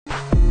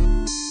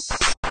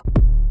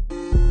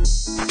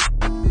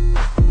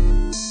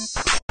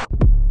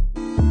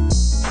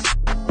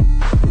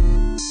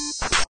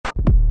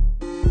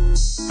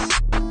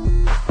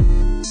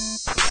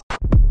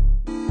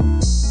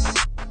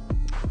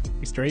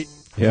straight?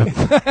 Yep.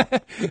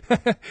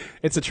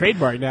 It's a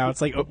trademark now. It's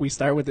like we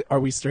start with "Are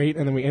we straight?"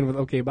 and then we end with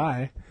 "Okay,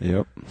 bye."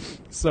 Yep.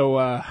 So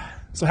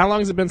how long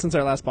has it been since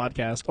our last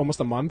podcast? Almost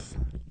a month.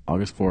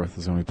 August 4th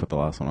is when we put the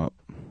last one up.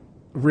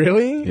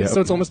 Really? Yep.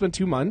 So it's almost been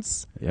 2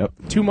 months. Yep.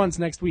 2 months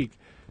next week,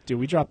 dude.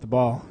 We dropped the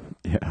ball.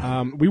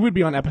 Yeah. We would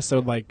be on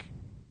episode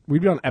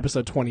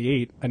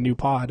 28, a new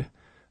pod,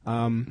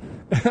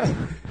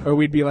 or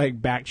we'd be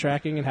like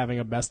backtracking and having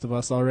a best of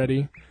us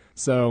already.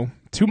 So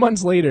 2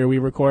 months later, we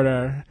record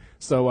our.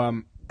 So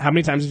how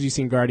many times have you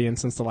seen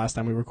Guardians since the last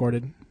time we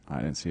recorded?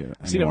 I didn't see it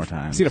Seen more it,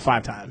 times. Seen it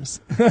 5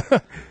 times.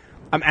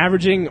 I'm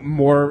averaging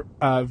more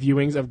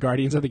viewings of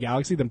Guardians of the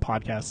Galaxy than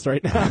podcasts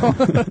right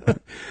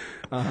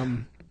now.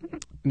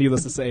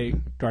 Needless to say,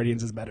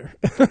 Guardians is better.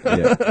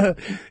 Yeah.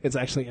 It's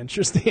actually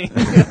interesting.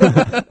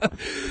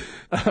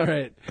 All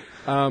right.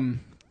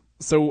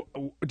 So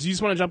do you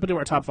just want to jump into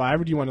our top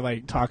 5, or do you want to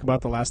like talk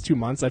about the last 2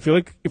 months? I feel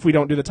like if we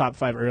don't do the top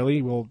 5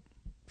 early, we'll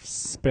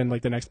spend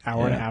like the next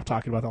hour and a half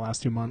talking about the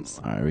last 2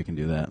 months. All right, we can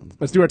do that.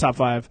 Let's do our top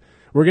 5.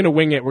 We're going to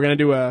wing it. We're going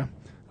to do a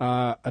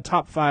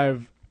top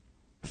 5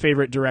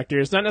 favorite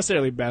directors. Not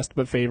necessarily best,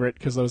 but favorite,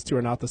 because those two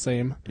are not the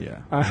same.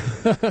 Yeah.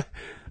 Do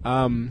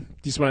you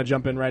just want to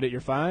jump in right at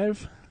your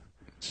 5?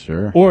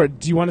 Sure. Or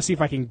do you want to see if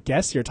I can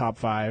guess your top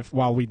 5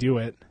 while we do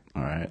it?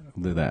 All right,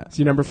 we'll do that. So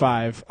your number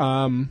 5.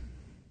 The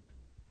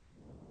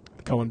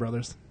Coen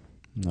brothers.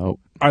 Nope.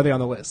 Are they on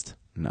the list?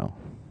 No.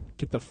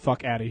 Get the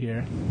fuck out of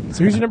here.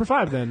 So who's your number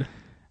 5 then?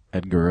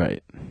 Edgar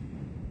Wright.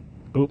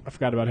 Oop, I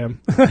forgot about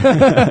him.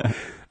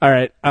 All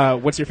right.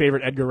 What's your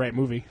favorite Edgar Wright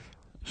movie?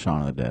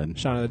 Shaun of the Dead.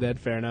 Shaun of the Dead.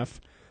 Fair enough.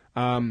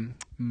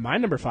 My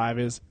number 5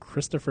 is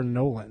Christopher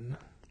Nolan.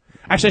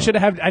 Actually,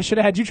 I should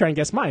have had you try and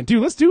guess mine. Dude,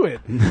 let's do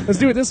it. Let's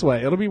do it this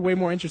way. It'll be way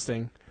more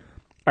interesting.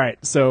 All right.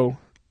 So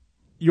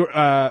your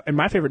and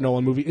my favorite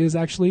Nolan movie is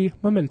actually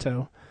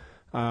Memento.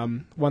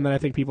 One that I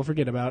think people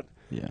forget about.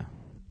 Yeah.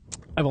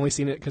 I've only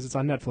seen it because it's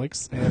on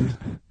Netflix,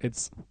 and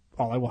it's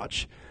all I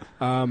watch.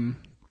 So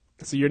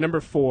you're number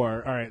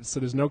 4. All right, so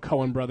there's no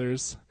Coen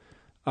brothers.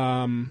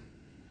 Kevin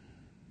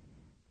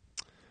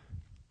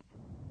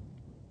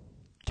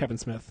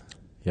Smith.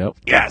 Yep.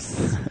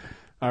 Yes!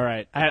 All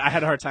right. I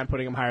had a hard time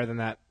putting him higher than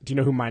that. Do you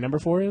know who my number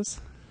 4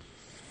 is?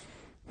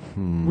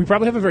 We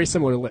probably have a very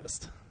similar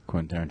list.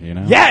 Quentin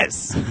Tarantino.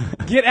 Yes!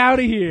 Get out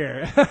of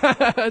here.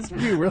 That's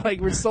you. We're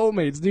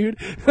soulmates, dude.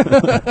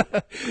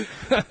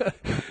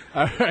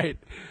 All right.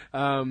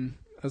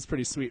 That's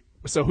pretty sweet.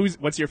 So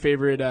what's your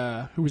favorite,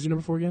 who was your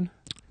number 4 again?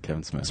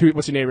 Kevin Smith. So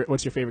what's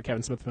your favorite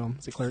Kevin Smith film?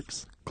 Is it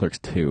Clerks? Clerks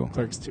 2.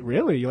 Clerks 2.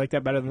 Really? You like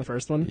that better than the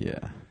first one?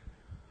 Yeah.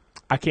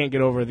 I can't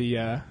get over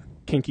the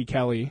Kinky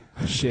Kelly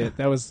shit.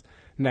 That was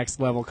next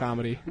level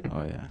comedy.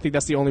 Oh, yeah. I think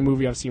that's the only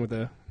movie I've seen with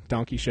a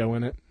donkey show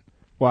in it.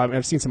 Well,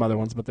 I've seen some other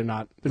ones, but they're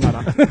not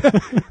on.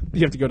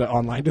 You have to go to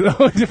online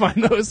to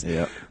find those.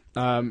 Yep.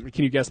 Can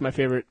you guess my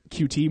favorite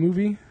QT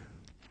movie?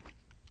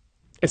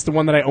 It's the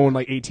one that I own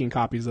like 18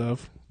 copies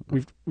of.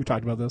 We've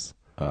talked about this.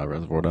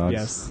 Reservoir Dogs.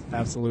 Yes,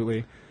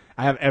 absolutely.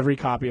 I have every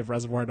copy of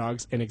Reservoir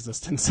Dogs in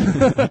existence.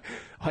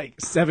 Like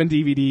 7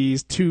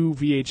 DVDs, 2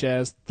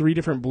 VHS, 3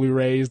 different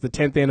Blu-rays, the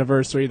 10th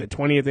anniversary, the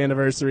 20th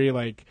anniversary,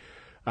 like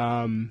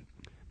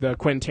the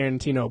Quentin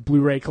Tarantino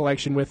Blu-ray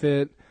collection with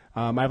it.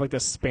 I have like the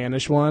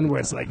Spanish one where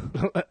it's like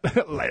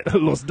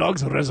Los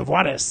Dogs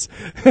Reservoires.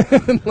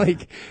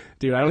 Like,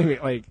 dude, I don't even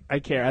like. I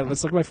care.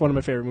 Let's look at one of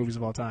my favorite movies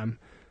of all time.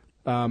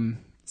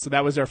 So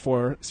that was our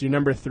 4. So your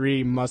number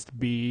 3 must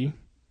be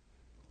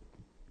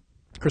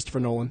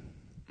Christopher Nolan.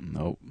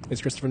 Nope.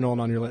 Is Christopher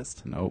Nolan on your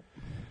list? Nope.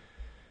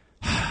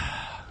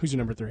 Who's your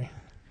number 3?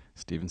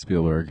 Steven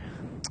Spielberg.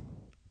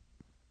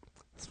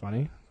 It's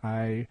funny.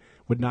 I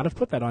would not have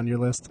put that on your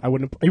list. I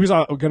wouldn't. He was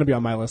going to be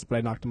on my list, but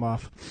I knocked him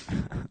off.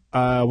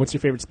 What's your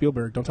favorite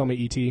Spielberg? Don't tell me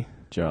E.T.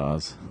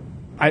 Jaws.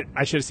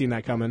 I should have seen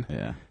that coming.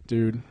 Yeah.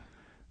 Dude.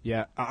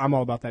 Yeah, I'm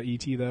all about that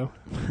E.T. though.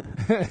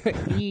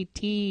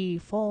 E.T.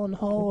 phone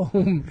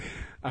home.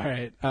 All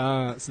right.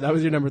 So that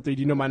was your number 3.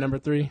 Do you know my number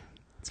 3?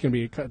 It's going to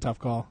be a tough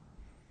call.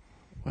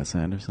 Wes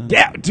Anderson.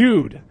 Yeah,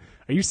 dude.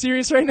 Are you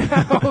serious right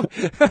now?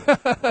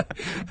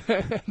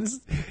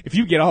 If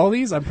you get all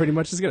these, I'm pretty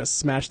much just going to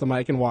smash the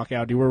mic and walk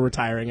out. Dude, we're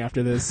retiring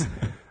after this.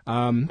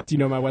 Do you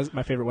know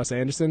my favorite Wes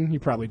Anderson?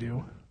 You probably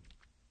do.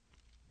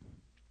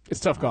 It's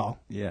a tough call.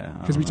 Yeah.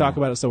 Because we talk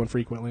about it so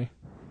infrequently.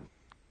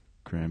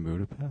 Grand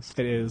Budapest.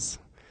 It is.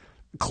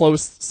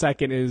 Close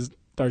second is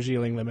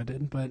Darjeeling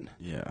Limited, but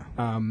Yeah.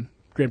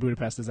 Grand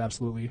Budapest is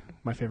absolutely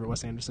my favorite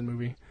Wes Anderson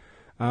movie.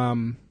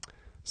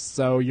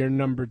 So your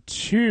number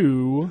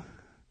 2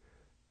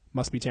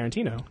 must be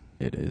Tarantino.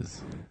 It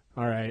is.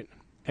 All right.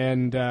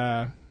 And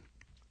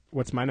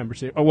what's my number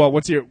 2? Oh, well,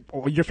 what's your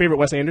favorite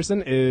Wes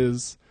Anderson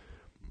is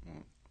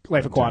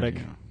Life Aquatic.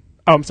 Tarantino.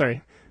 Oh, I'm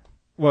sorry.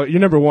 Well, your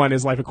number 1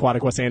 is Life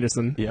Aquatic, Wes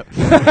Anderson. Yep.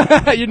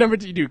 Your number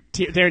 2, you do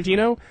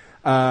Tarantino,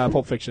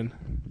 Pulp Fiction.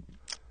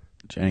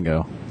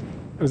 Django.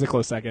 It was a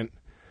close second.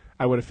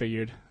 I would have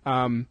figured.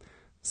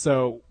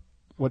 So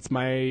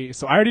I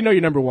already know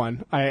your number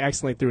 1. I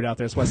accidentally threw it out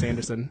there. It's Wes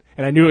Anderson.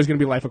 And I knew it was going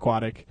to be Life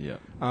Aquatic. Yep.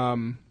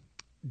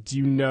 Do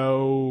you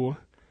know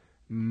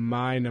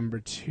My number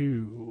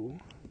 2.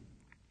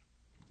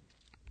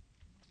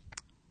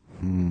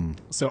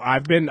 So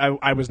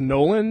I was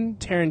Nolan,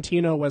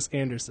 Tarantino, Wes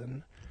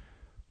Anderson.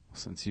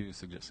 Since you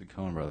suggested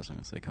Coen Brothers, I'm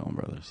going to say Coen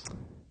Brothers.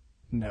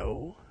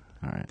 No.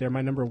 All right. They're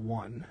my number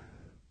 1.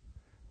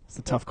 It's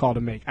a tough call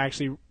to make.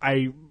 Actually,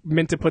 I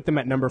meant to put them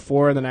at number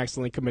 4 and then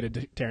accidentally committed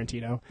to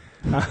Tarantino.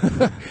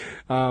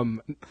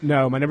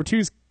 No, my number 2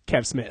 is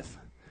Kev Smith.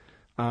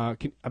 I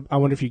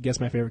wonder if you guess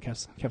my favorite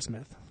Kev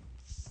Smith.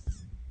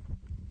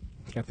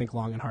 Gotta think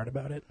long and hard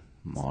about it.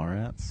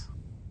 Mallrats?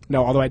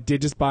 No, although I did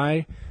just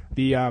buy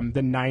the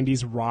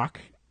 90s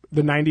rock,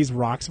 the 90s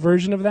rocks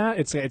version of that.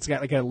 It's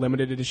got like a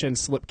limited edition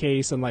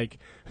slipcase and like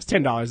it's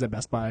 $10 at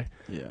Best Buy.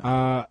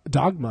 Yeah.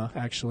 Dogma,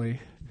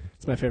 actually,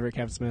 it's my favorite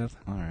Kev Smith.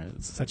 All right.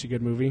 It's such a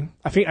good movie.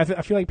 I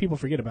feel like people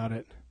forget about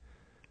it.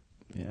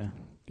 Yeah.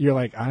 You're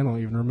like, I don't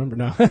even remember.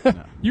 No.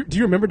 No. Do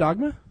you remember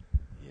Dogma?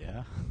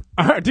 Yeah.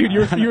 Dude,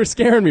 you were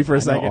scaring me for a I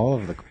know second. all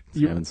of the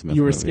Kevin Smith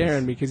You were movies.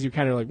 scaring me because you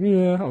kind of like,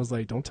 yeah. I was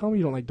like, don't tell me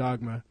you don't like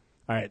Dogma.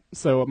 All right,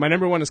 so my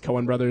number 1 is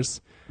Coen Brothers.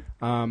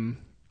 I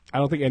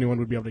don't think anyone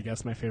would be able to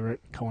guess my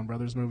favorite Coen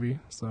Brothers movie,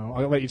 so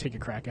I'll let you take a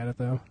crack at it,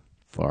 though.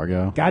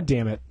 Fargo. God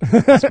damn it.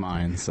 It's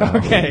mine, so.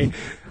 Okay,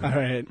 all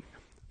right.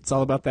 It's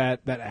all about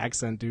that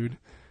accent, dude.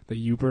 The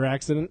Uber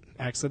accident.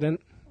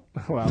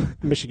 Well,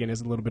 Michigan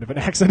is a little bit of an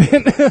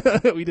accident.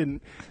 We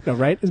didn't. No,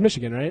 right? It's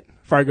Michigan, right?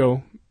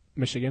 Fargo,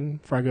 Michigan.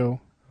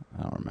 Fargo.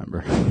 I don't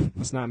remember.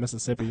 It's not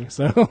Mississippi.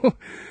 So,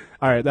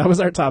 all right, that was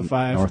our top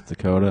 5. North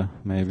Dakota,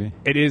 maybe.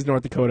 It is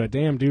North Dakota.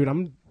 Damn, dude,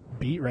 I'm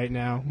beat right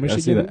now.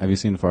 Michigan. Have you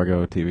seen the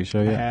Fargo TV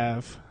show yet? I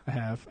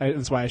have.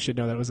 That's why I should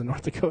know that it was in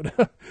North Dakota.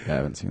 Yeah, I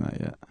haven't seen that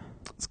yet.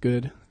 It's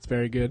good. It's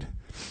very good.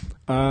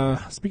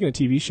 Speaking of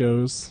TV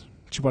shows,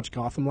 did you watch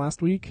Gotham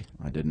last week?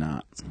 I did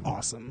not. It's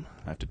awesome.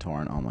 I have to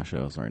torrent all my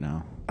shows right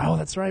now. Oh,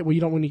 that's right. Well, you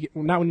don't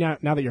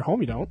now that you're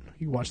home, you don't.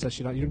 You can watch that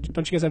shit.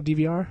 Don't you guys have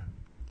DVR?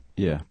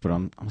 Yeah, but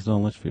I'm still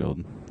in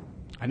Litchfield.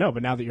 I know,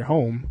 but now that you're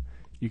home,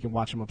 you can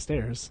watch them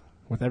upstairs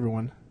with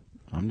everyone.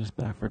 I'm just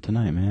back for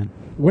tonight, man.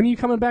 When are you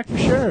coming back for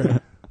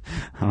sure?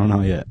 I don't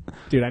know yet.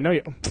 Dude, I know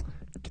you.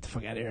 Get the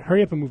fuck out of here.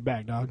 Hurry up and move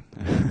back, dog.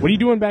 What are you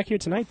doing back here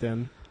tonight,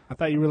 then? I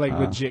thought you were, like,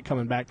 legit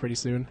coming back pretty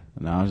soon.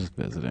 No, I was just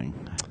visiting.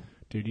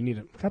 Dude, you need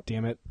to... God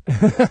damn it.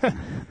 All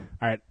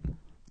right.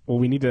 Well,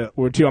 we need to...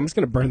 I'm just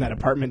going to burn that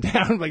apartment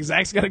down. Like,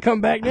 Zach's got to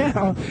come back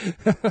now.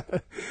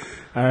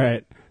 All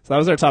right. So that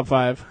was our top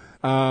 5.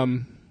 So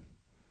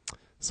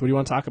what do you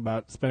want to talk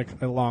about? It's been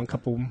a long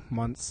couple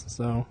months,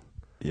 so...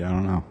 Yeah, I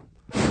don't know.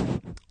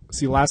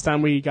 See, last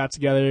time we got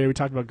together, we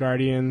talked about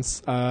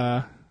Guardians,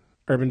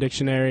 Urban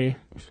Dictionary.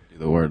 We should do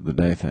the word of the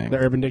day thing. The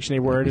Urban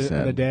Dictionary word we of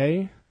said. the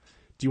day.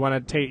 Do you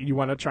want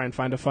to try and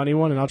find a funny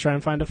one, and I'll try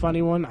and find a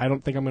funny one? I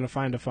don't think I'm going to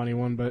find a funny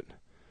one, but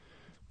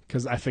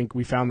because I think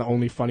we found the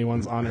only funny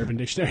ones on Urban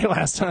Dictionary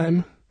last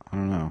time. I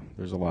don't know.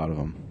 There's a lot of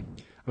them.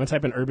 I'm going to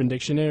type in Urban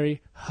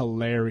Dictionary,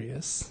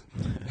 hilarious.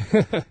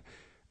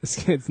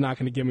 It's not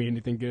going to give me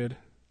anything good.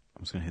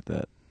 I'm just going to hit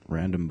that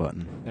random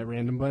button. That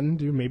random button,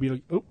 dude.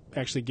 Maybe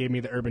actually gave me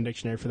the Urban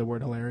Dictionary for the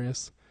word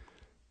hilarious.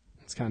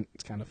 It's kind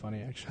of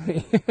funny,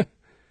 actually.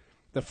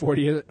 The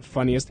 40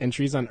 funniest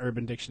entries on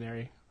Urban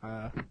Dictionary.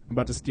 I'm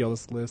about to steal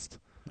this list.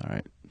 All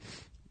right.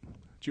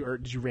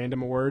 Did you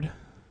random a word?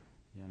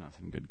 Yeah,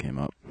 nothing good came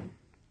up.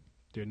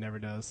 Dude, it never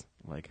does.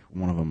 Like,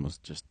 one of them was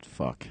just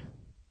fuck.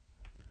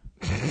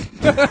 Dude,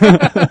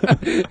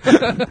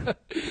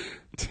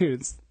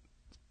 it's a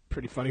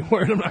pretty funny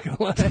word, I'm not going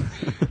to lie.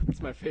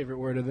 It's my favorite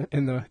word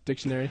in the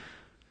dictionary.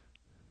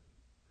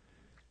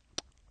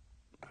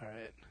 All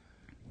right.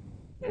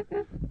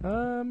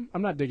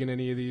 I'm not digging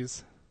any of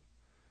these.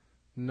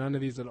 None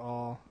of these at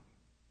all.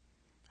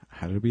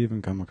 How did we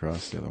even come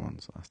across the other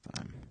ones last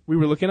time? We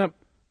were looking up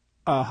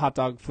hot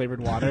dog flavored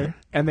water,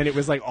 and then it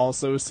was like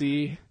also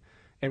C,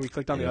 and we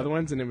clicked on the other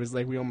ones, and it was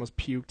like we almost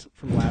puked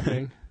from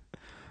laughing.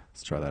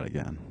 Let's try that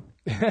again.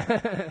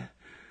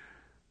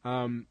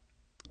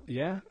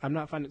 Yeah, I'm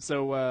not finding.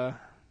 So,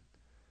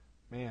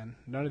 man,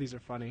 none of these are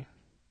funny.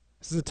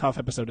 This is a tough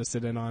episode to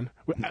sit in on.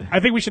 I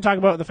think we should talk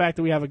about the fact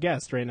that we have a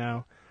guest right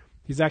now.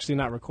 He's actually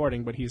not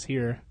recording, but he's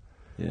here.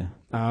 Yeah.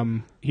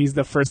 He's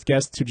the first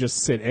guest to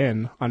just sit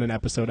in on an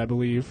episode, I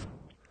believe.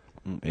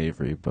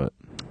 Avery, but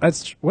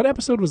What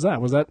episode was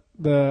that? Was that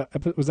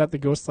the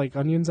Ghost Like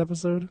Onions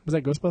episode? Was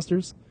that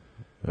Ghostbusters?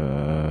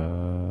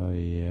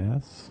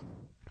 Yes.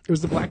 It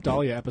was the Black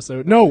Dahlia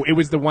episode. No, it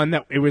was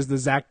the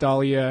Zach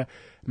Dahlia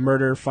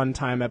Murder Fun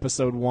Time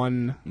episode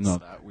 1. No,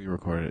 that we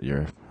recorded at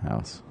your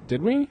house.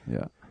 Did we?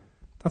 Yeah.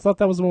 I thought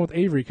that was the one with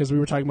Avery because we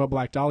were talking about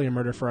Black Dahlia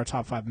Murder for our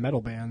top 5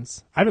 metal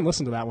bands. I haven't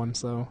listened to that one,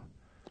 so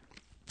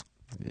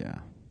Yeah.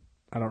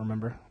 I don't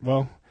remember.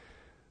 Well,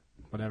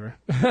 whatever.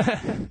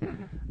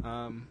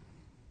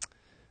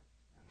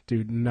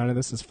 Dude, none of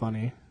this is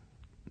funny.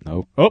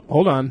 Nope. Oh,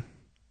 hold on.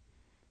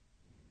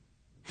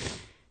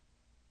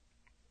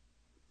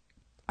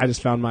 I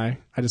just found mine.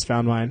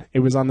 It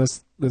was on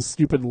this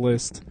stupid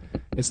list.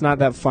 It's not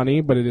that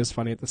funny, but it is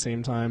funny at the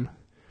same time.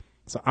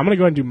 So I'm gonna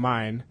go ahead and do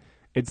mine.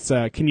 It's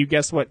can you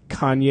guess what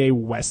Kanye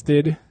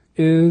Wested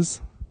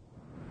is?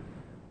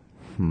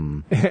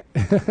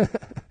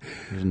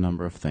 There's a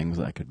number of things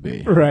that could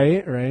be.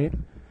 Right.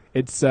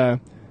 It's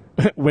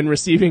when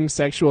receiving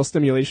sexual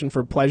stimulation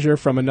for pleasure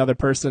from another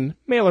person,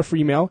 male or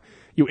female,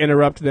 you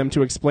interrupt them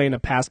to explain a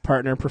past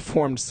partner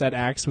performed said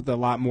acts with a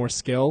lot more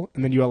skill,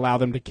 and then you allow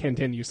them to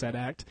continue said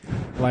act.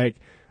 Like,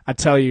 I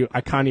tell you,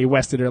 I Kanye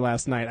Wested her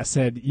last night. I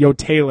said, yo,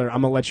 Taylor,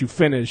 I'm going to let you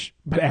finish,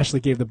 but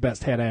Ashley gave the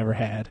best head I ever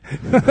had.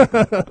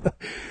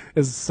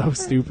 This is so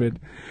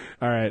stupid.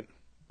 All right.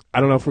 I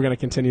don't know if we're going to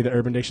continue the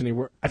Urban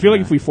Dictionary. I feel like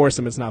if we force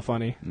him, it's not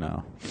funny.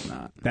 No, it's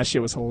not. That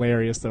shit was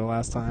hilarious, though,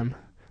 last time.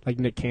 Like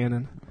Nick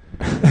Cannon.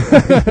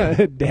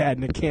 Dad,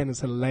 Nick Cannon's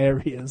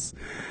hilarious.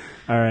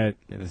 All right.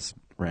 Yeah, this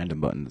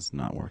random button is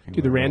not working.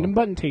 Dude, the random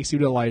button takes you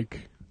to,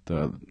 like...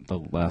 The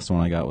last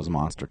one I got was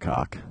Monster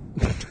Cock.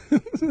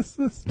 This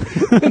is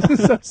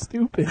so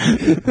stupid.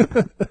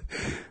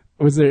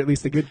 Was there at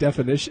least a good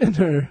definition?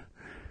 Or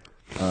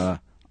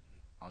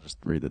I'll just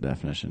read the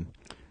definition.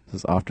 This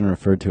is often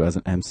referred to as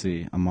an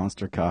MC. A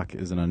monster cock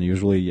is an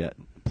unusually yet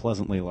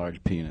pleasantly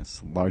large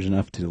penis, large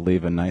enough to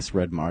leave a nice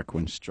red mark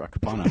when struck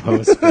upon a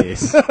hoe's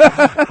face,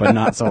 but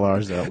not so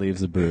large that it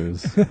leaves a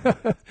bruise.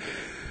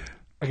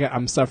 Okay,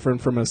 I'm suffering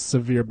from a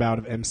severe bout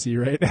of MC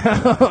right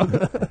now.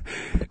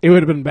 It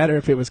would have been better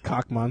if it was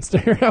Cock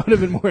Monster. I would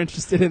have been more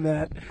interested in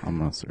that. I'm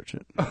going to search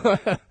it.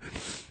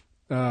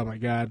 Oh, my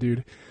God,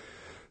 dude.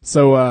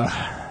 So,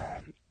 I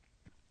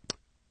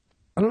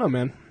don't know,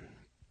 man.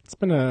 It's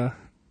been a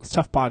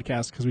tough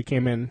podcast because we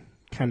came in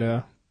kind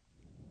of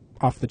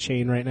off the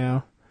chain right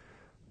now.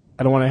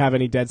 I don't want to have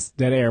any dead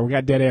air. We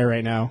got dead air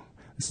right now.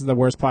 This is the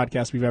worst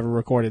podcast we've ever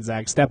recorded,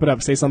 Zach. Step it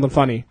up. Say something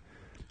funny.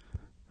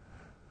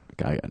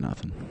 I got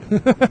nothing.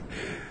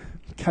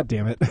 God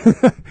damn it.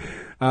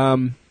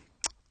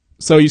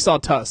 So you saw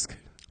Tusk.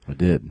 I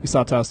did. You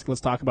saw Tusk.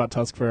 Let's talk about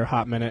Tusk for a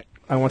hot minute.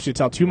 I don't want you to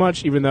tell too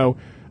much, even though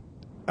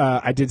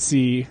I did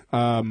see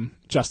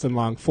Justin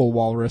Long full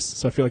walrus,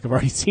 so I feel like I've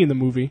already seen the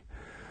movie.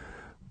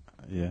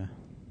 Yeah.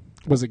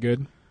 Was it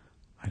good?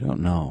 I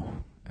don't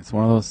know. It's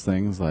one of those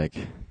things like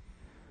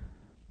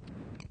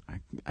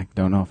I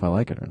don't know if I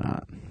like it or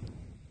not.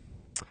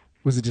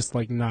 Was it just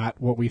like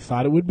not what we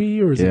thought it would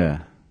be, or is it?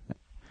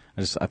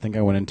 I think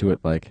I went into it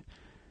like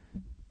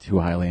too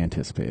highly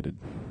anticipated.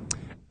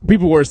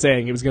 People were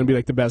saying it was going to be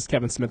like the best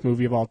Kevin Smith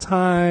movie of all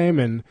time,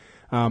 and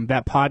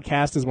that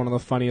podcast is one of the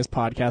funniest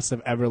podcasts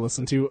I've ever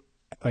listened to.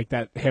 Like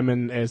that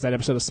that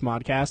episode of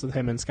Smodcast with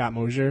him and Scott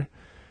Mosier.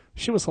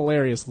 She was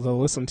hilarious to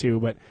listen to,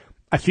 but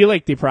I feel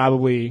like they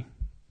probably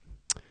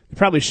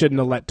shouldn't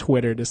have let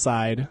Twitter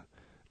decide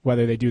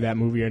whether they do that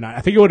movie or not.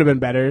 I think it would have been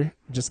better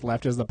just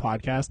left as the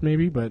podcast,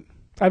 maybe, but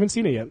I haven't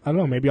seen it yet. I don't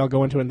know. Maybe I'll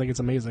go into it and think it's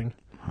amazing.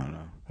 I don't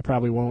know. I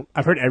probably won't.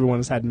 I've heard everyone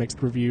has had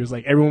mixed reviews.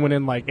 Like everyone went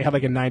in like it had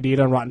like a 98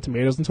 on Rotten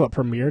Tomatoes until it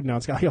premiered. Now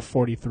it's got like a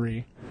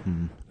 43.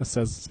 That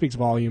speaks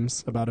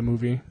volumes about a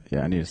movie.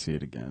 Yeah, I need to see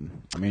it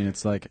again. I mean,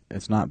 it's like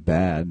it's not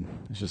bad.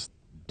 It's just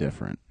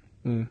different.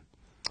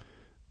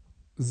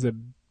 Is it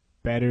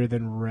better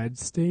than Red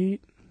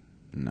State?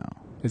 No.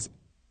 Is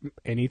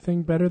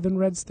anything better than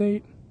Red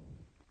State?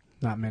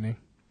 Not many.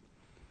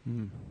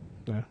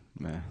 Yeah.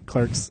 Meh.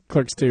 Clerks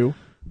 2.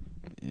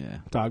 Yeah.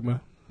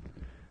 Dogma.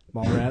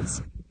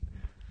 Mallrats.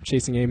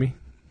 Chasing Amy.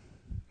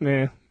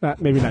 Nah,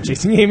 maybe not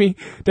Chasing Amy.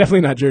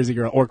 Definitely not Jersey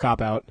Girl or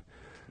Cop Out.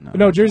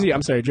 No, Jersey.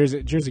 I'm sorry.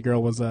 Jersey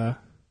Girl was that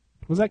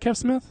Kev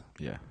Smith?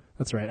 Yeah.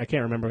 That's right. I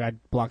can't remember. I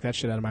blocked that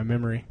shit out of my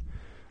memory.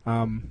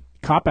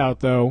 Cop Out,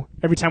 though.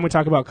 Every time we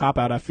talk about Cop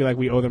Out, I feel like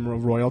we owe them a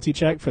royalty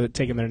check for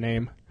taking their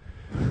name.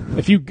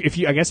 If you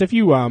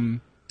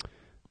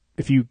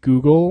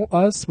Google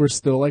us, we're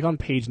still like on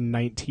page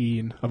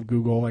 19 of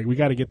Google. Like we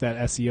got to get that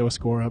SEO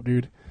score up,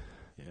 dude.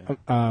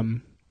 Yeah.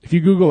 If you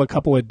Google a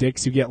couple of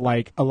dicks, you get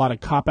like a lot of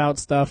Cop Out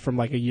stuff from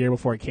like a year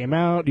before it came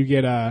out. You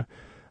get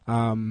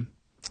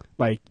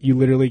like you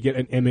literally get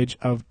an image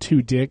of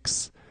two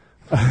dicks.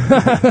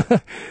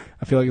 I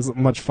feel like it's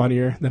much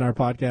funnier than our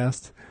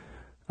podcast.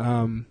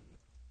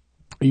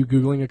 Are you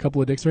Googling a couple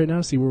of dicks right now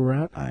to see where we're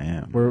at? I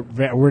am.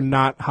 We're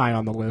not high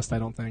on the list, I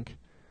don't think.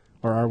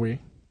 Or are we?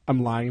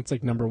 I'm lying. It's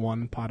like number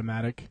 1,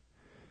 Podomatic.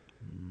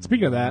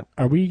 Speaking of that,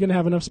 are we going to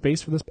have enough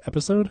space for this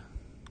episode?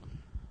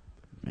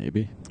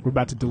 Maybe. We're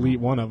about to delete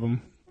one of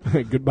them.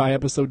 Goodbye,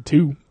 episode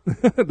 2.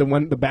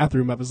 the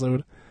bathroom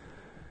episode.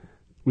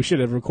 We should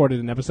have recorded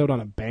an episode on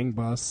a bang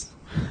bus.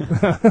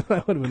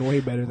 That would have been way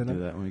better than do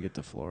that when we get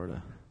to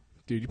Florida.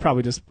 Dude, you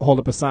probably just hold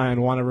up a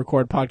sign, want to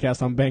record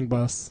podcast on bang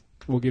bus.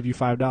 We'll give you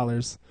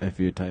 $5. If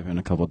you type in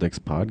a couple dicks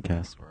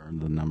podcast, we're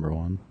the number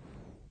 1.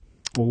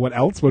 Well, what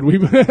else would we...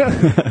 You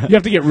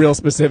have to get real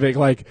specific.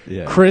 Like,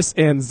 Chris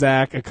and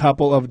Zach, a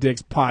couple of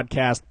dicks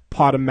podcast,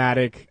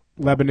 Podomatic,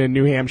 Lebanon,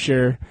 New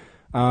Hampshire,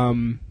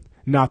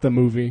 not the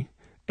movie.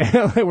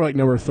 We're like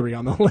number 3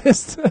 on the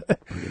list.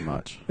 Pretty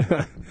much.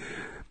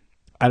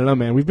 I don't know,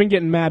 man. We've been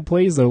getting mad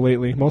plays, though,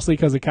 lately. Mostly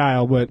because of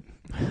Kyle, but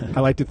I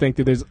like to think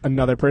that there's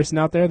another person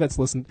out there that's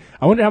listened.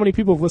 I wonder how many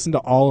people have listened to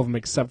all of them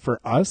except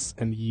for us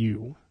and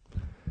you.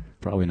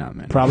 Probably not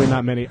many. Probably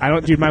not many.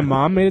 Dude, my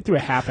mom made it through a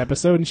half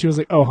episode, and she was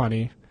like, oh,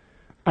 honey,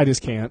 I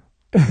just can't.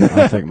 I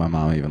don't think my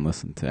mom even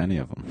listened to any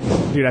of them.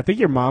 Dude, I think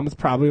your mom's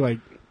probably like,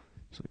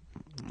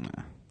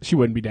 Nah, she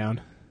wouldn't be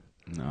down.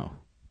 no.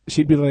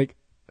 She'd be like,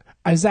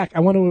 Zach, I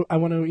want to,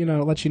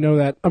 let you know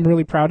that I'm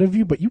really proud of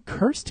you, but you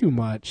curse too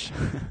much.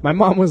 My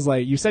mom was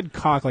like, you said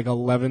cock like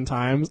 11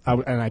 times,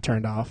 and I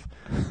turned off.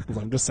 I was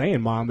like, I'm just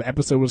saying, Mom, the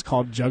episode was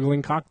called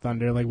Juggling Cock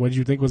Thunder. Like, what did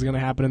you think was going to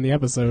happen in the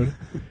episode?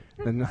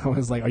 And I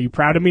was like, are you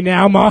proud of me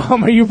now,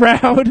 Mom? Are you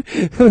proud?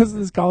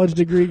 This college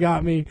degree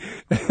got me.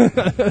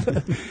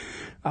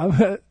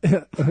 I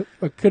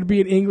could be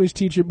an English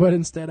teacher, but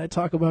instead I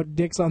talk about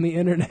dicks on the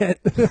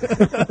internet.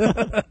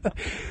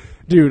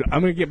 Dude, I'm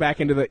going to get back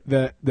into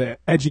the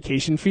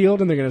education field,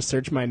 and they're going to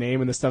search my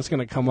name, and the stuff's going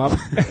to come up.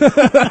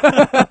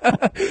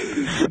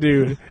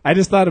 Dude, I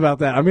just thought about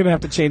that. I'm going to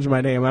have to change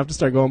my name. I have to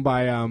start going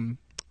by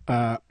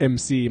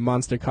MC,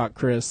 Monster Cock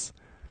Chris.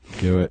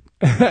 Do it.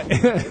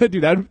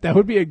 Dude, that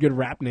would be a good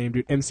rap name,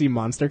 dude. MC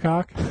Monster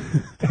Cock.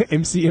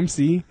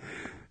 MC.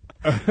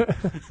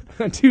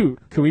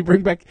 Dude, can we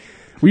bring back...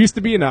 We used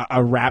to be in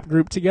a rap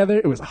group together.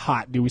 It was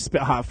hot, dude. We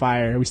spit hot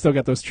fire. We still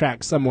got those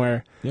tracks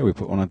somewhere. Yeah, we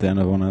put one at the end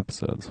of one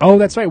episode. Oh,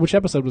 that's right. Which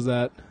episode was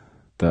that?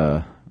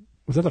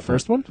 Was that the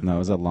first one? No, it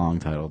was a long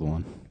titled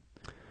one.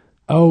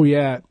 Oh,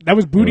 yeah. That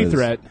was Booty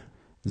Threat.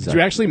 Did Zach-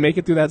 you actually make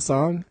it through that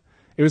song?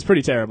 It was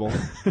pretty terrible.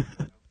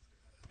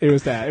 It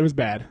was bad. It was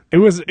bad. It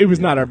was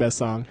not our best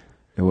song.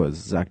 It was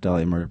Zach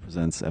Dahlia Murder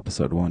Presents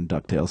Episode 1,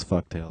 DuckTales,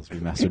 Fucktails,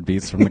 Remastered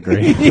Beats from the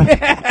Grave.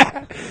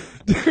 Yeah.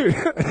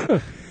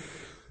 Dude.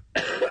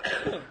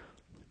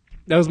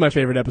 That was my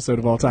favorite episode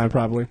of all time,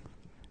 probably.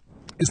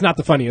 It's not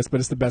the funniest, but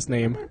it's the best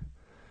name.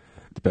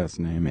 The best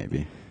name,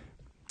 maybe.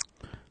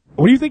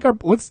 What do you think?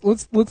 Let's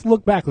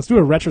look back. Let's do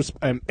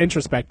a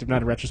introspective,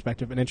 not a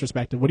retrospective, an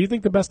introspective. What do you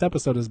think the best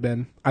episode has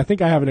been? I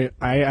think I have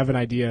an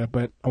idea,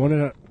 but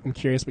I'm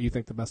curious what you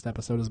think the best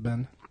episode has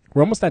been.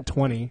 We're almost at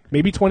 20.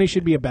 Maybe 20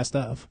 should be a best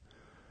of.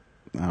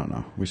 I don't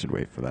know. We should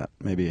wait for that.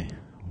 Maybe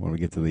when we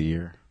get to the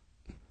year.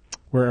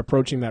 We're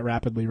approaching that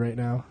rapidly right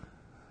now.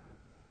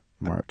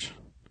 March.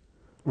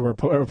 We're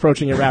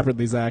approaching it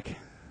rapidly, Zach.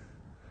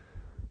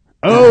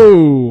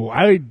 Oh,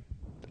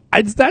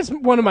 that's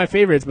one of my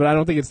favorites, but I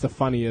don't think it's the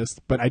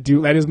funniest. But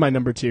that is my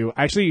number 2.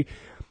 Actually,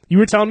 you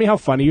were telling me how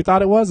funny you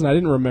thought it was, and I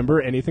didn't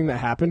remember anything that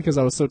happened because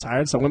I was so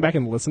tired. So I went back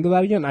and listened to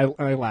that again. And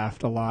I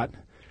laughed a lot.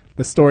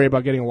 The story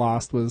about getting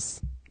lost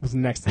was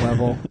next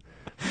level.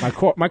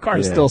 My car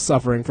is still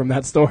suffering from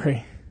that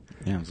story.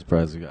 Yeah, I'm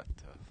surprised we got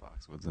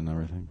Foxwoods and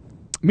everything.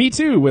 Me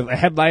too, with a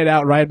headlight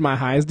out, riding my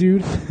highs,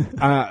 dude.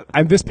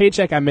 This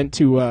paycheck, I meant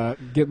to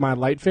get my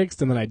light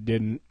fixed, and then I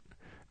didn't.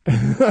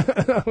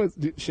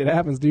 Shit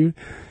happens, dude.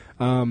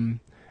 I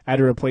had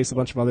to replace a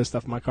bunch of other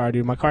stuff in my car,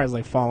 dude. My car is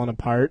like falling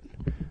apart,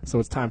 so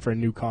it's time for a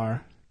new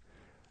car.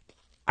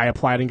 I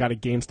applied and got a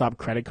GameStop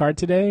credit card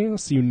today,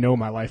 so you know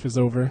my life is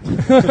over.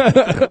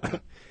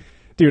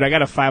 Dude, I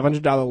got a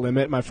 $500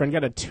 limit. My friend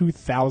got a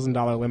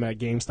 $2,000 limit at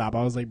GameStop.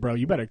 I was like, bro,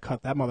 you better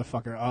cut that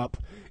motherfucker up.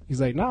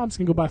 He's like, no, I'm just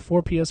going to go buy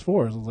 4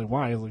 PS4s. I was like,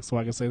 why? He's like, so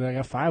I can say that I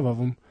got 5 of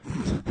them.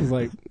 He's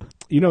like,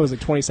 it was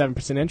like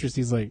 27% interest.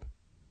 He's like,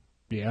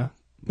 yeah.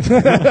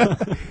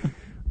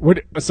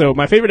 So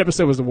my favorite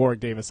episode was the Warwick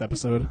Davis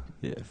episode.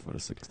 Yeah,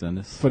 Foetus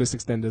Extendus. Foetus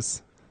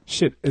Extendus.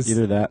 Shit.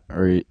 Either that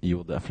or you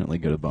will definitely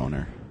get a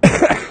boner.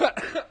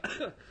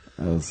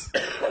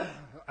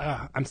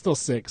 I'm still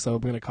sick, so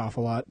I'm going to cough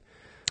a lot.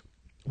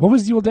 What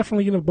was You Will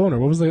Definitely Get a Boner?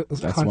 What was the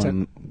That's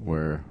content? one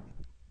where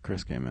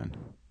Chris came in.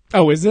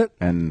 Oh, is it?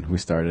 And we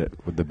started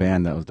with the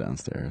band that was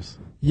downstairs.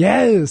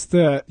 Yes,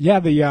 the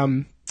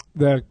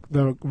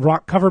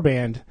rock cover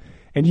band,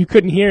 and you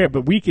couldn't hear it,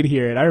 but we could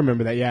hear it. I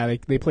remember that. Yeah,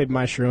 they played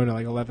My Sharona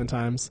like 11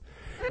 times.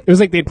 It was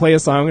like they'd play a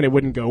song and it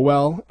wouldn't go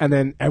well, and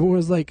then everyone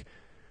was like,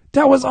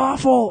 "That was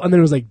awful," and then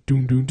it was like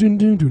doon doon doon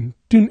doon doon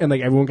doon, and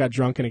like everyone got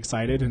drunk and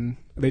excited, and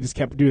they just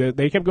kept doing it.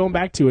 They kept going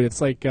back to it. It's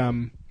like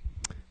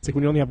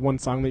when you only have one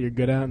song that you're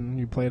good at and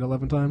you play it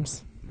 11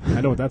 times.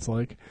 I know what that's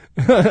like.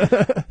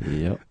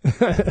 Yep.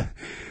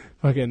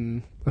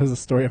 Fucking, this is a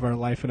story of our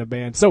life in a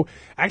band. So,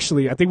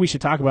 actually, I think we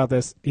should talk about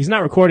this. He's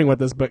not recording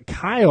with us, but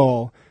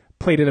Kyle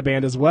played in a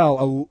band as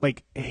well.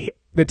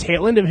 The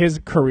tail end of his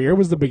career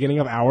was the beginning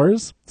of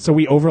ours, so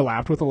we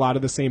overlapped with a lot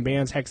of the same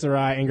bands,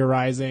 Hexerai, Anger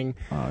Rising.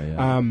 Oh,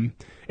 yeah.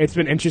 It's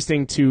been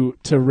interesting to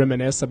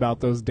reminisce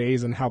about those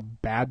days and how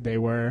bad they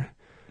were.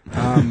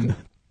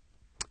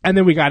 And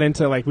then we got on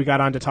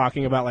to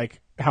talking about like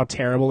how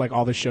terrible like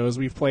all the shows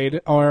we've played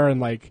are,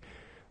 and like,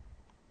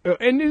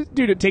 and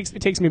dude, it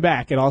takes me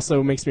back. It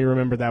also makes me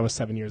remember that was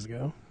 7 years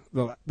ago.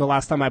 The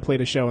last time I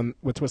played a show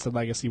with Twisted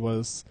Legacy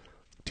was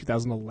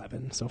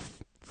 2011, so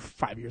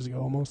 5 years ago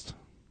almost.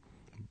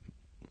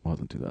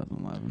 Wasn't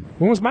 2011.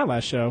 When was my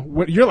last show?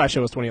 Your last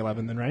show was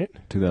 2011 then, right?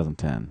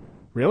 2010.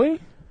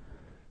 Really?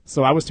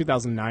 So I was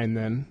 2009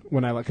 then,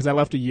 because I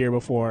left a year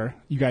before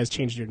you guys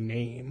changed your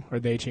name, or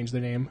they changed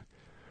their name.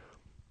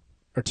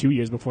 Or 2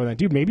 years before that.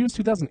 Dude, maybe it was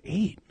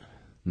 2008.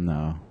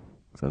 No,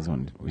 that's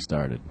when we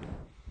started.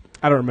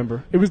 I don't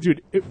remember. It was,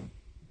 dude, it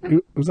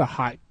was a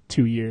hot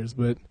 2 years,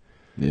 but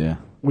yeah,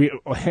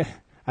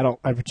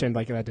 I pretend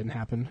like that didn't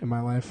happen in my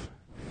life.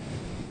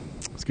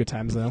 It's good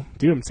times, though.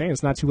 Dude, I'm saying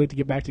it's not too late to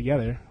get back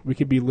together. We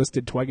could be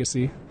listed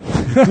Twigacy.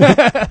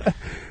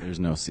 There's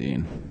no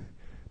scene.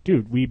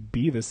 Dude, we'd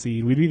be the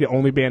scene. We'd be the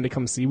only band to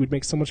come see. We'd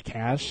make so much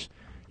cash.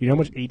 You know how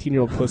much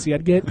 18-year-old pussy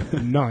I'd get?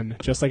 None.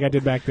 Just like I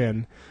did back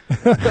then.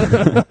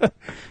 Gotta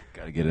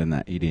get in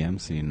that EDM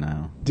scene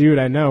now. Dude,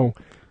 I know.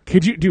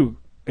 Could you, dude,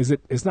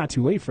 it's not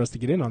too late for us to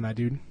get in on that,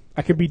 dude.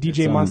 I could be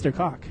DJ Monster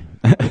Cock.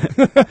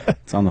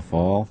 It's on the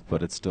fall,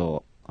 but it's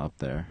still up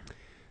there.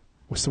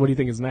 So what do you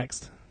think is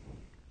next?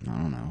 I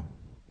don't know.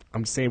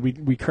 I'm saying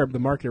we curb the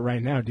market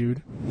right now,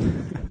 dude.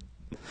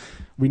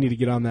 We need to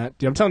get on that.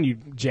 Dude, I'm telling you,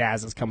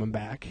 jazz is coming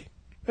back.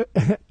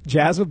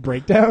 Jazz with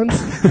breakdowns?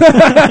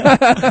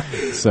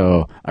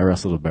 So, I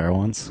wrestled a bear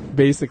once.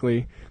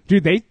 Basically.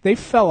 Dude, they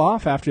fell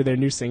off after their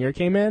new singer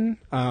came in.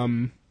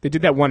 They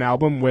did that one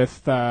album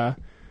with,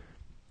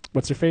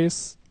 what's her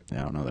face? Yeah,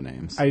 I don't know the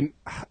names.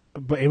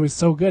 But it was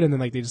so good, and then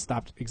like they just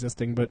stopped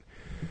existing. But,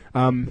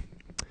 man,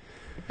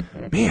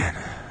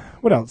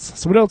 what else?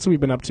 So what else have we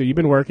been up to? You've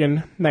been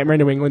working. Nightmare in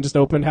New England just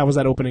opened. How was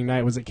that opening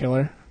night? Was it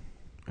killer?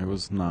 It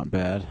was not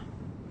bad.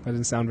 That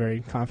didn't sound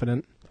very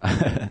confident.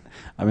 I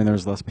mean, there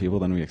was less people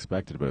than we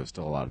expected, but it was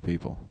still a lot of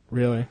people.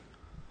 Really?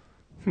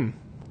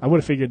 I would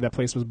have figured that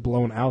place was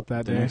blown out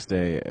that The day. next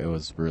day, it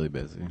was really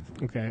busy.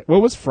 Okay. Well,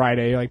 it was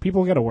Friday. Like,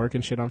 people got to work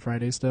and shit on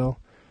Friday still.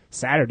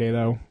 Saturday,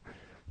 though,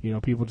 you know,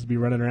 people just be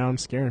running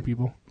around scaring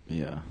people.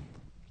 Yeah.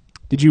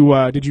 Did you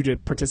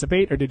just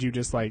participate, or did you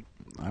just, like,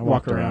 I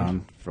walked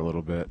around for a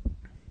little bit,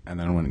 and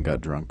then went and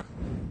got drunk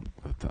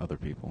with the other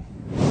people.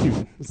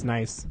 Dude, it's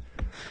nice.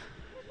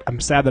 I'm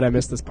sad that I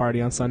missed this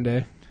party on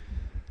Sunday.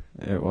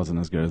 It wasn't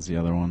as good as the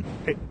other one.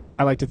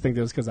 I like to think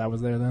it was because I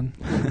was there then.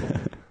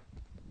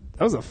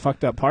 That was a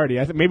fucked up party.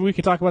 Maybe we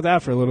could talk about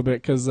that for a little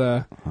bit, because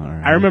All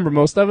right. I remember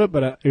most of it,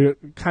 but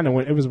it kind of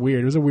went. It was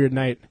weird. It was a weird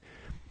night.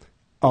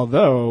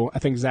 Although I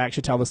think Zach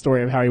should tell the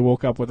story of how he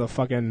woke up with a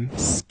fucking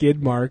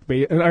skid mark,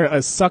 or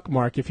a suck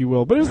mark, if you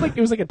will. But it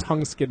was like a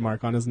tongue skid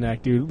mark on his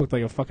neck, dude. It looked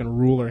like a fucking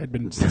ruler had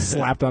been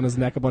slapped on his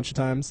neck a bunch of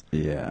times.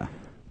 Yeah.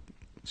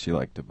 She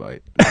liked to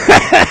bite.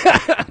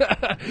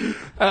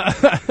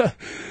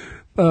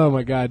 Oh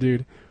my god,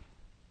 dude.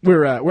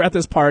 We're at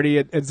this party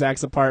at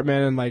Zach's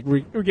apartment, and like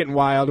we're getting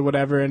wild or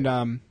whatever,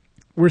 and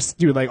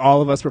dude, like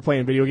all of us were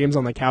playing video games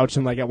on the couch,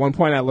 and like at one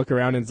point I look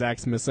around and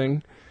Zach's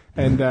missing.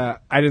 And I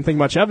didn't think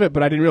much of it,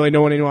 but I didn't really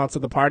know anyone else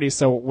at the party.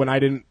 So when I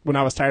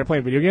was tired of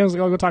playing video games, I was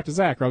like, I'll go talk to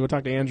Zach, or I'll go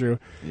talk to Andrew.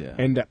 Yeah.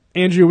 And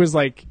Andrew was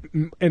like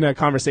in a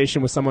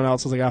conversation with someone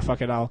else. I was like, oh,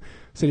 fuck it, I'll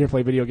sit here and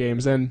play video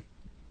games. And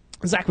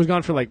Zach was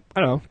gone for like, I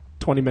don't know,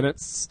 20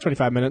 minutes,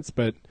 25 minutes.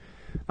 But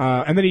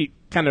and then he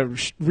kind of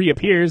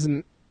reappears,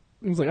 and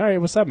he was like, all right,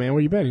 what's up, man?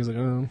 Where you been? He's like,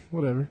 oh,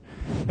 whatever.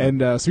 And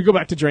so we go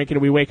back to drinking,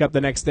 and we wake up the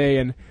next day,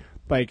 and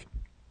like,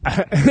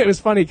 it was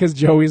funny because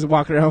Joey's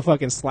walking around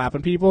fucking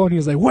slapping people, and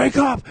he's like, wake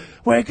up,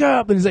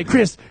 and he's like,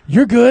 Chris,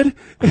 you're good.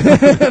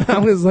 And I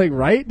was like,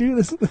 right,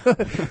 dude.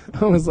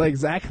 I was like,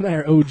 Zach and I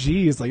are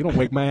OGs. Like, you don't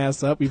wake my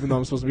ass up even though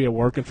I'm supposed to be at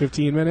work in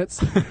 15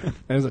 minutes. And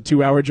it was a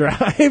 2-hour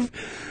drive.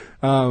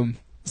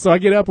 So I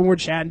get up and we're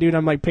chatting, dude.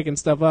 I'm like picking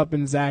stuff up,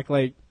 and Zach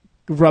like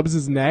rubs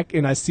his neck,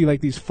 and I see like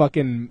these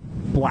fucking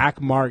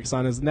black marks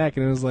on his neck,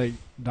 and it was like,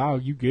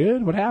 dog, you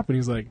good? What happened?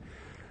 He's like,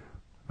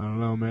 I don't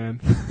know,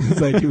 man.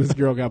 It's like this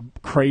girl got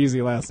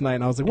crazy last night,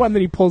 and I was like, what? And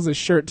then he pulls his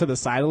shirt to the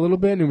side a little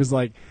bit, and it was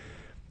like,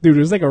 dude, it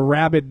was like a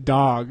rabid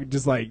dog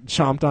just like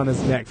chomped on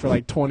his neck for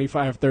like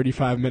 25,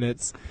 35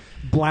 minutes.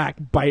 Black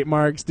bite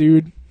marks,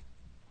 dude.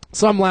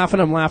 So I'm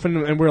laughing,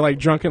 and we're like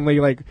drunkenly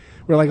like,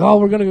 we're like, oh,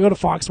 we're going to go to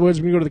Foxwoods,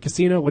 we're going to go to the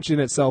casino, which in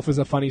itself is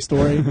a funny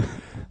story.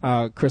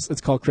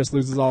 It's called Chris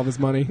Loses All of His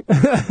Money.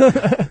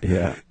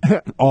 Yeah.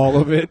 All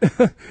of it.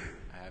 I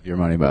have your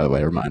money, by the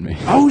way. Remind me.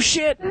 Oh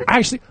shit!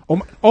 Actually,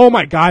 oh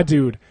my god,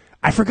 dude,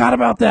 I forgot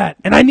about that,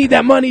 and I need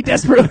that money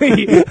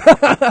desperately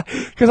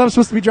because I'm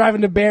supposed to be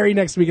driving to Barrie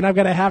next week, and I've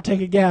got a half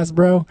tank of gas,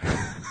 bro.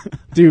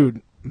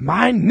 Dude,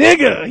 my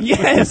nigga,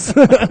 yes,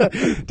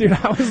 dude.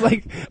 I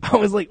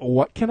was like,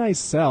 what can I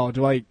sell?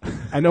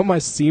 I know my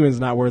semen's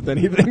not worth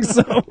anything,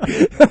 so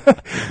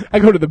I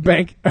go to the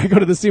bank. I go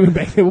to the semen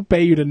bank. They will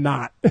pay you to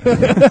not.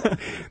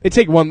 They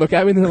take one look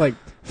at me, and they're like,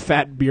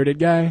 fat bearded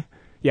guy.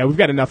 Yeah, we've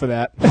got enough of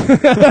that.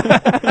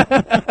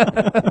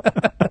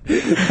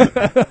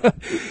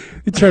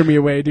 They turn me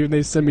away, dude, and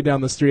they send me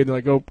down the street. They're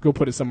like, go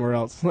put it somewhere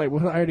else. I'm like,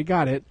 well, I already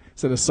got it.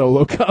 It's in a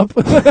Solo cup.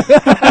 With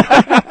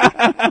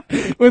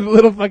a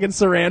little fucking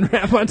saran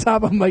wrap on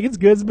top. I'm like, it's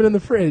good. It's been in the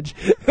fridge.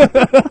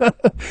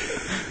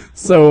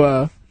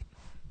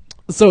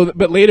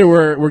 But later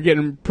we're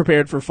getting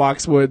prepared for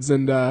Foxwoods,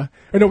 and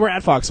we're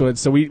at Foxwoods.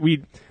 So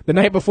we the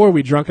night before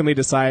we drunkenly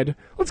decide,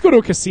 let's go to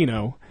a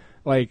casino.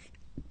 Like,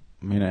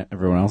 I mean,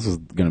 everyone else is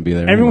going to be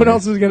there. Everyone anyway.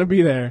 else was going to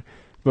be there,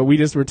 but we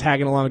just were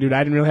tagging along, dude. I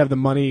didn't really have the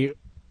money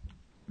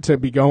to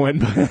be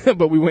going,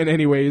 but we went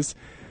anyways.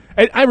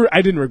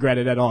 I didn't regret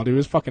it at all, dude. It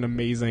was fucking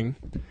amazing.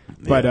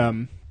 Yeah. But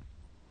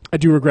I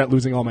do regret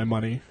losing all my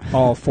money,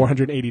 all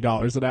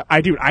 $480 that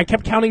I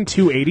kept counting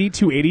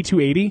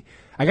 280.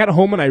 I got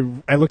home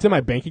and I looked at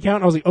my bank account.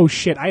 And I was like, oh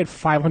shit, I had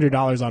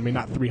 $500 on me,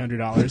 not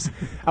 $300.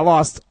 I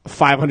lost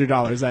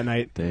 $500 that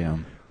night.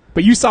 Damn.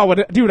 But you saw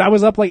dude, I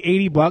was up like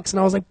 $80 and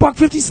I was like,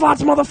 $1.50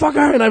 slots,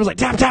 motherfucker. And I was like,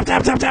 tap, tap,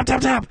 tap, tap, tap,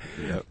 tap, tap.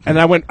 Yep. And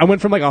I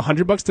went from like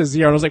 $100 to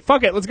 0. And I was like,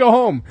 fuck it, let's go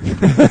home.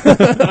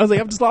 I was like,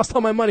 I've just lost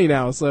all my money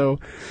now. So,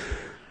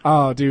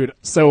 oh, dude.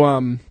 So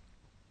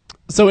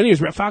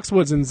anyways, we're at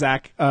Foxwoods and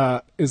Zach,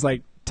 is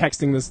like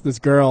texting this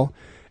girl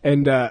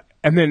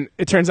and then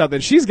it turns out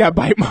that she's got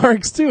bite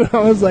marks too. And I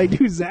was like,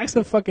 dude, Zach's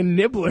a fucking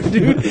nibbler,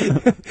 dude.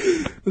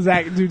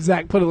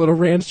 Zach put a little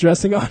ranch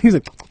dressing on. He's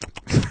like,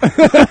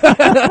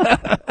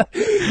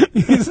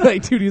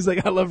 he's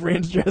like, I love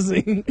ranch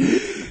dressing.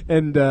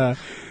 And,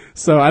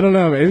 so I don't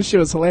know, man. This shit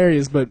was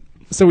hilarious. But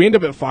so we end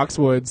up at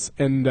Foxwoods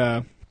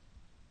and,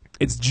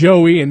 it's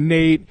Joey and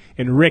Nate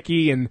and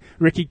Ricky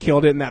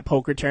killed it in that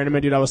poker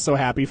tournament, dude. I was so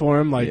happy for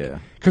him. Like,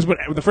 cause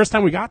the first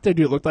time we got there,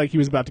 dude, it looked like he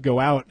was about to go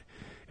out.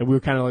 And we were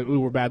kind of like,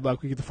 ooh, we're bad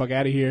luck. We get the fuck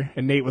out of here.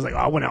 And Nate was like, oh,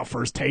 I went out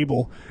first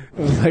table.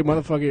 I was like,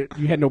 motherfucker,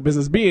 you had no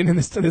business being in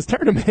this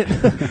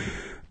tournament.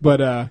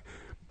 But,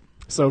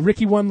 so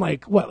Ricky won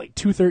like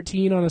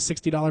 $213 on a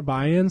 $60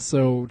 buy-in.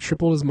 So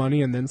tripled his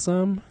money and then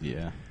some.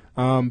 Yeah.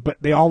 But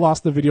they all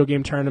lost the video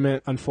game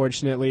tournament,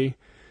 unfortunately.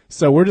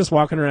 So we're just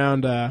walking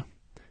around,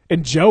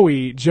 and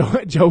Joey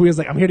was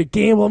like, I'm here to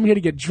gamble. I'm here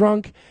to get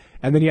drunk.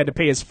 And then he had to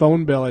pay his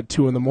phone bill at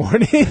 2 a.m.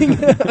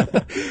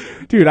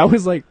 Dude, I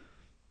was like,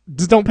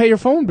 just don't pay your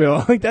phone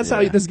bill. Like, that's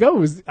how this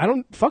goes. I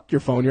don't fuck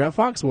your phone. You're at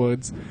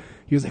Foxwoods.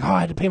 He was like, oh, I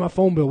had to pay my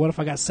phone bill. What if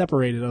I got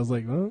separated? I was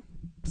like, well,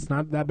 it's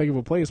not that big of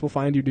a place. We'll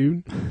find you,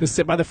 dude. Just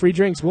sit by the free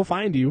drinks. We'll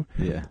find you.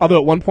 Yeah. Although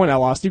at one point I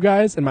lost you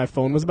guys and my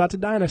phone was about to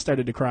die and I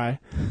started to cry.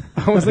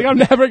 I was like, I'm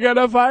never going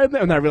to find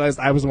them. And I realized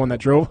I was the one that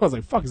drove. I was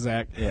like, fuck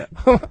Zach. Yeah.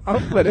 I'll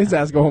let his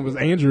ass go home with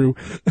Andrew.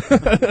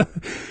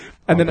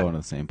 And then going to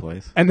the same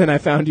place. And then I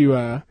found you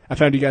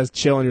guys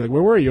chilling. You're like,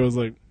 where were you? I was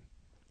like,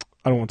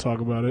 I don't want to talk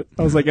about it.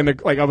 I was like in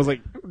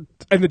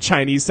the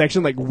Chinese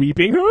section, like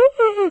weeping,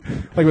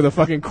 like with a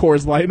fucking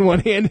Coors Light in one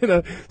hand and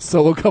a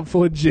Solo cup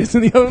full of jizz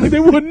in the other. Like they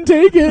wouldn't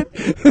take it.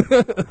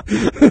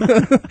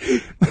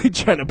 Like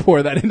trying to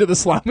pour that into the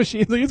slot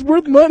machines. Like it's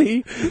worth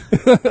money.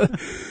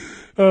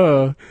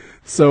 So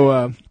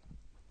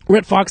we're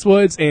at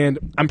Foxwoods, and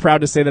I'm proud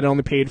to say that I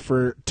only paid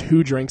for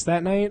 2 drinks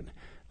that night.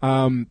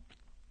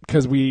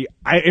 Because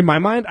in my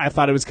mind, I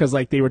thought it was because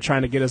like they were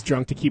trying to get us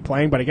drunk to keep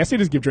playing, but I guess they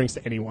just give drinks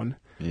to anyone.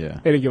 Yeah.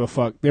 They didn't give a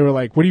fuck. They were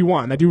like, what do you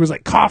want? And that dude was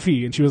like,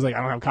 coffee. And she was like,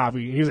 I don't have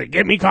coffee. And he was like,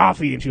 get me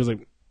coffee. And she was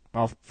like,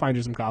 I'll find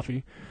you some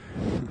coffee.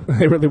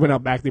 They went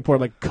out back. They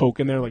poured like Coke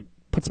in there, like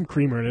put some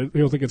creamer in it. They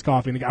don't think it's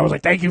coffee. And the guy was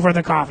like, thank you for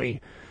the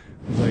coffee.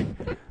 I was like,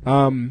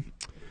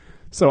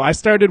 so I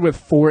started with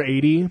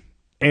 480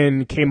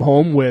 and came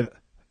home with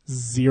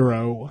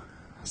 0.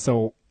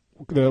 So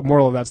the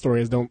moral of that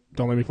story is don't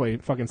let me play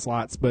fucking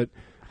slots. But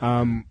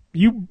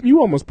you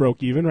almost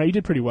broke even, right? You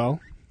did pretty well.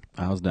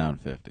 I was down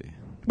 50.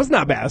 But it's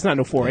not bad. It's not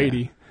no 480.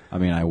 Yeah. I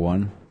mean, I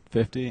won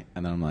 50,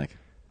 and then I'm like,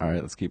 all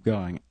right, let's keep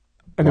going.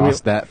 And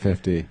lost that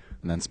 50,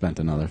 and then spent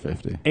another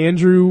 50.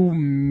 Andrew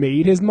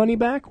made his money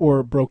back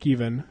or broke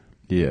even?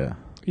 Yeah.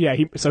 Yeah,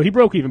 he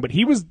broke even, but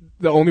he was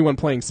the only one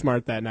playing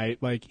smart that night.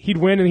 Like, he'd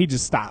win and he'd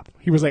just stop.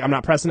 He was like, I'm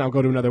not pressing, I'll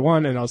go to another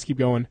one, and I'll just keep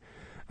going.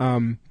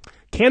 Can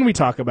we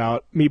talk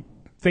about me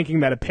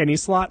thinking that a penny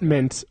slot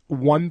meant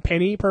 1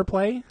 penny per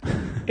play?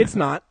 It's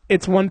not.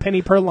 It's 1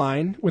 penny per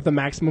line with a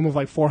maximum of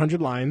like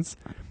 400 lines.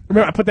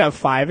 Remember, I put that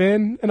 5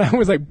 in, and I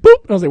was like,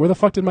 boop! And I was like, where the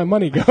fuck did my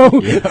money go?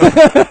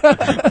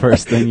 Yeah.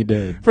 First thing you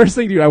did. First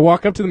thing, dude, I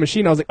walk up to the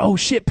machine, I was like, oh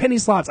shit, penny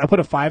slots. I put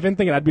a 5 in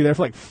thinking I'd be there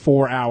for like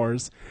 4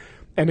 hours.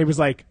 And it was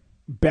like,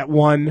 bet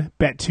 1,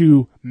 bet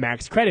 2,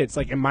 max credits.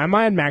 Like, in my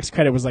mind, max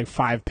credit was like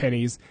 5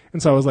 pennies.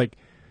 And so I was like,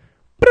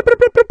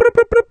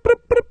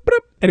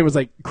 and it was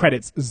like,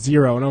 credits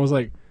 0. And I was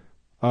like,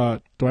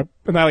 and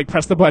I like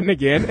pressed the button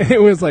again, and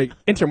it was like,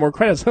 enter more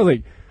credits. I was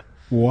like,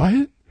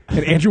 what?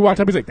 And Andrew walked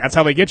up, he's like, that's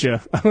how they get you.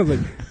 I was like,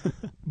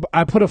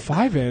 I put a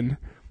 5 in.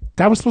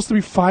 That was supposed to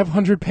be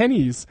 500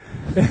 pennies.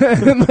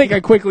 And like, I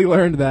quickly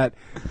learned that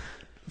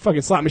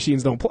fucking slot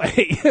machines don't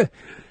play.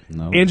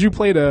 No. Andrew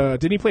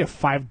didn't he play a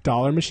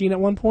 $5 machine at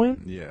one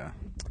point? Yeah.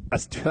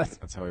 That's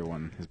how he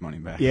won his money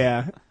back.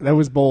 Yeah, that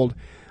was bold.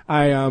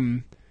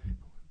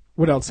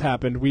 What else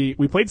happened? We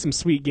played some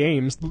sweet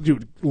games.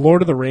 Dude,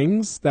 Lord of the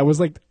Rings, that was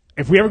like,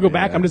 if we ever go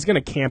back, I'm just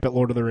going to camp at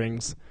Lord of the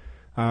Rings.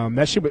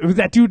 That shit, it was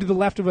that dude to the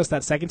left of us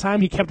that second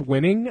time, he kept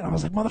winning. I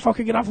was like,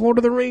 motherfucker, get off Lord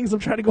of the Rings. I'm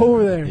trying to go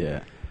over there.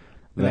 Yeah.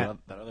 That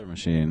other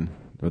machine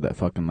with that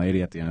fucking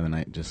lady at the end of the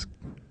night just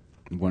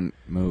wouldn't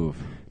move.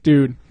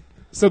 Dude,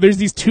 so there's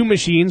these 2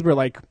 machines where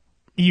like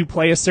you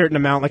play a certain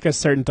amount, like a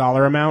certain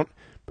dollar amount.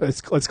 Let's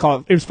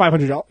call it was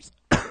 $500.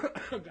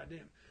 Oh,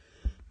 goddamn.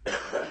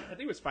 I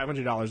think it was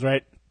 $500,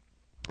 right?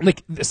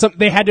 Like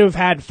they had to have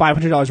had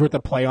 $500 worth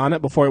of play on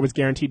it before it was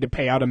guaranteed to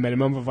pay out a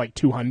minimum of like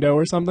 $200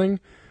 or something,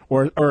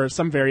 or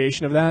some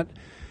variation of that.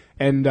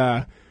 And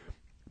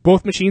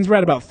both machines were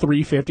at about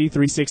 350,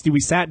 360. We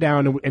sat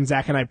down and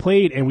Zach and I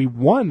played and we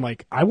won.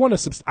 Like I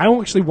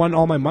actually won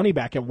all my money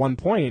back at one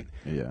point.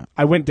 Yeah.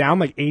 I went down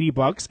like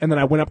 $80 and then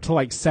I went up to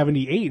like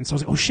 78. And so I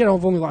was like, oh shit,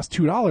 I've only lost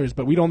 $2,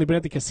 but we'd only been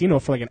at the casino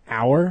for like an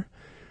hour.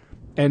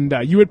 And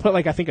you would put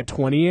like, I think a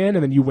 20 in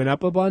and then you went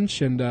up a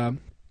bunch. And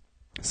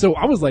so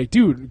I was like,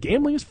 dude,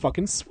 gambling is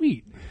fucking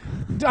sweet.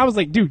 I was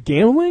like, dude,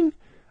 gambling?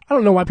 I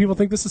don't know why people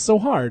think this is so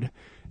hard.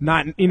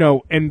 Not,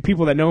 and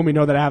people that know me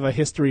know that I have a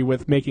history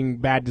with making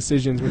bad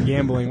decisions with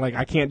gambling. Like,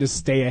 I can't just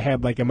stay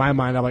ahead. Like, in my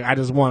mind, I'm like, I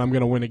just won. I'm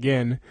going to win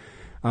again.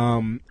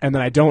 And then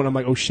I don't. I'm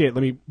like, oh, shit,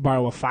 let me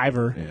borrow a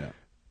 $5. Yeah.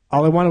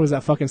 All I wanted was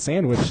that fucking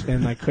sandwich,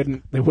 and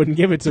they wouldn't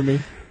give it to me.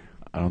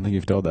 I don't think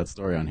you've told that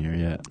story on here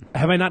yet.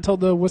 Have I not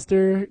told the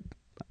Worcester?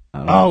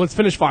 Oh, let's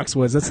finish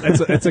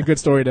Foxwoods. That's a good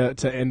story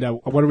to end.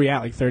 What are we at,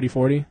 like 30,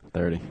 40?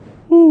 30.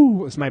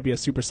 Woo! This might be a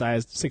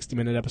supersized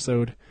 60-minute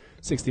episode.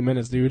 60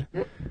 minutes, dude.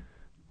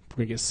 We're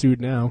gonna get sued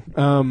now.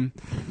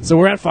 So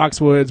we're at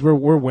Foxwoods.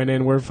 We're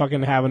winning. We're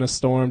fucking having a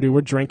storm, dude.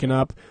 We're drinking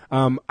up.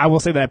 I will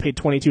say that I paid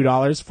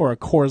 $22 for a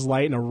Coors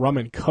Light and a rum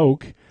and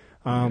Coke.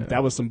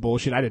 That was some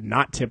bullshit. I did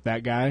not tip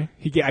that guy.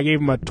 I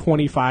gave him a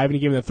 25 and he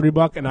gave me the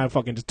 $3, and I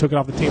fucking just took it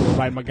off the table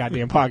right in my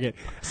goddamn pocket.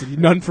 I said,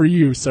 none for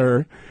you,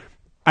 sir.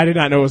 I did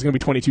not know it was gonna be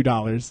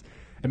 $22.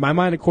 In my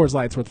mind, a Coors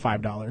Light's worth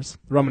 $5.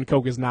 Rum and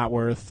Coke is not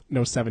worth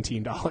no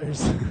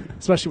 $17,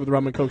 especially with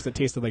rum and Cokes that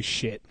tasted like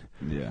shit.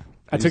 Yeah.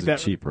 I took that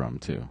cheap rum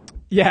too.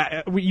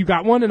 Yeah, you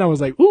got one, and I was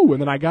like, ooh,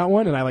 and then I got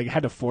one, and I like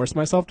had to force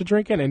myself to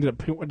drink it, and I ended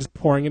up just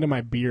pouring it into my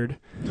beard.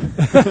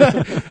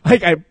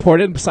 Like I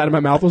poured it, the side of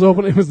my mouth was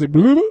open, and it was like,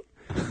 blue.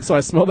 So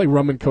I smelled like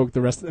rum and Coke.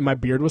 And my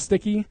beard was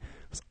sticky. It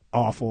was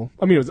awful.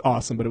 I mean, it was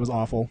awesome, but it was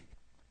awful.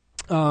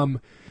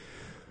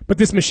 But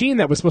this machine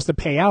that was supposed to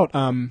pay out,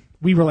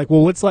 we were like,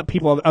 well, let's let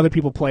other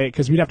people play it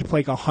because we'd have to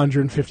play like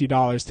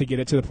 $150 to get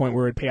it to the point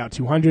where it'd pay out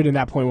 $200. And at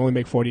that point, we only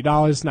make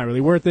 $40. It's not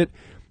really worth it.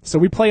 So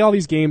we play all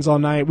these games all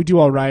night. We do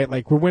all right.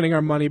 Like, we're winning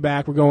our money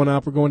back. We're going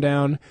up. We're going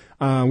down.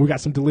 We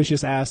got some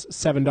delicious-ass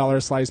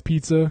 $7 slice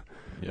pizza.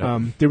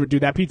 Yep.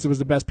 Dude, that pizza was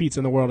the best pizza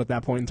in the world at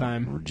that point in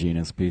time.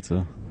 Regina's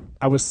Pizza.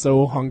 I was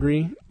so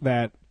hungry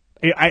that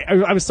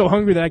I was so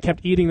hungry that I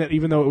kept eating that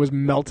even though it was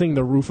melting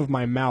the roof of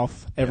my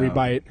mouth every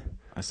bite.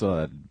 I saw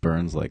that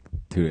burns like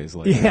 2 days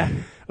later. Yeah.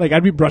 Like,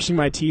 I'd be brushing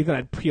my teeth, and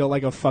I'd peel,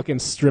 like, a fucking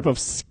strip of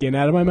skin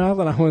out of my mouth,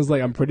 and I was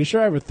like, I'm pretty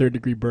sure I have a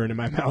third-degree burn in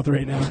my mouth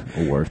right now.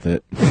 Worth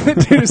it.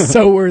 Dude, it's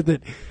so worth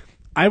it.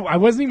 I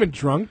wasn't even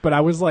drunk, but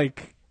I was,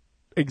 like,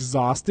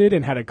 exhausted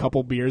and had a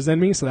couple beers in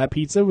me, so that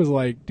pizza was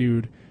like,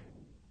 dude,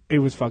 it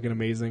was fucking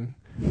amazing.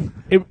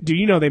 Do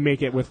you know they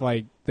make it with,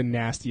 like, the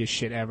nastiest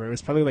shit ever? It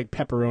was probably, like,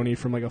 pepperoni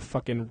from, like, a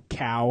fucking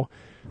cow.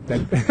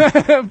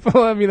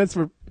 Well, I mean, that's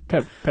where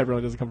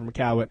pepperoni doesn't come from a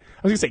cow, but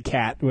I was going to say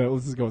cat. Well,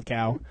 let's just go with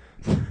cow.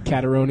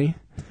 Cataroni.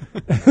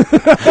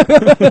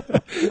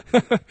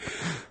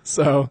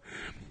 So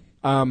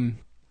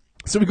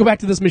we go back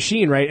to this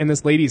machine, right? And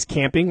this lady's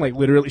camping, like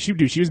literally. She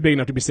was big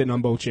enough to be sitting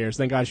on both chairs.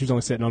 Thank God she was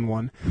only sitting on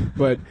one.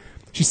 But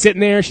she's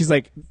sitting there. She's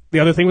like, the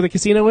other thing with a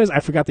casino is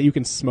I forgot that you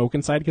can smoke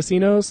inside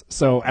casinos.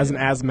 So as an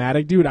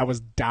asthmatic dude, I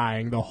was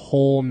dying the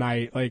whole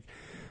night. Like,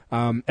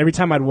 every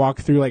time I'd walk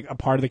through like a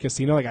part of the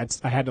casino, like I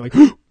had to like,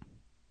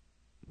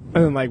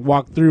 and then like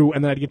walk through,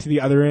 and then I'd get to the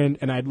other end,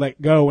 and I'd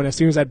let go, and as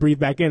soon as I'd breathe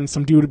back in,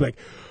 some dude would be like,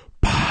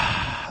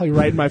 like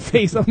right in my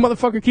face. I'm,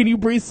 motherfucker, can you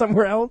breathe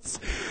somewhere else?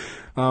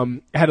 I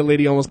had a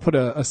lady almost put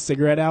a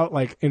cigarette out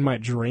like in my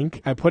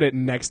drink. I put it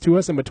next to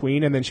us in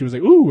between, and then she was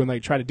like, ooh, and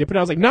like tried to dip it. I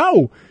was like,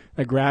 no.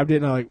 I grabbed it,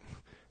 and I like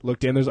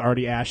looked in. There's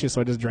already ashes,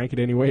 so I just drank it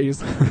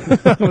anyways. I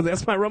was like,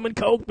 that's my rum and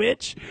Coke,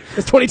 bitch.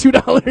 It's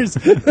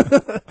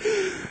 $22.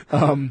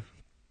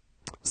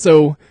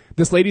 So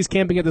this lady's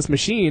camping at this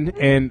machine,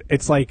 and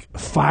it's like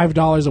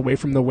 $5 away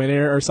from the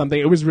winner or something.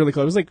 It was really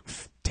close. It was like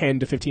 $10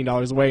 to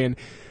 $15 away, and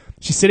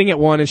she's sitting at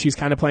one, and she's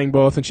kind of playing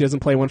both, and she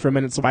doesn't play one for a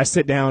minute. So I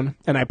sit down,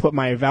 and I put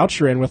my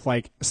voucher in with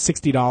like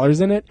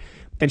 $60 in it,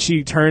 and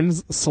she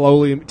turns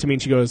slowly to me,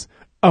 and she goes,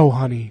 oh,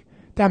 honey,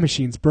 that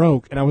machine's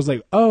broke. And I was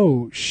like,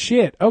 oh,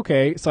 shit,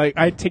 okay. So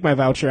I take my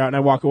voucher out, and I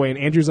walk away, and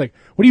Andrew's like,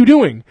 what are you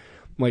doing?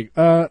 I'm like,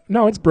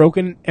 no, it's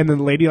broken. And then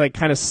the lady like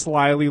kind of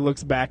slyly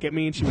looks back at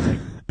me, and she was like,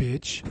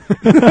 bitch.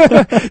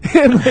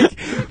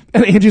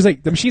 and Andrew's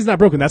like, the machine's not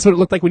broken. That's what it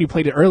looked like when you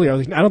played it earlier. I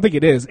was like, I don't think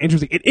it is.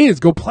 Andrew's like, it is.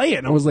 Go play it.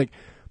 And I was like,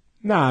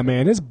 nah,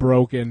 man, it's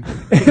broken.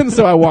 And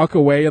so I walk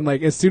away, and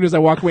like as soon as I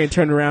walk away and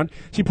turn around,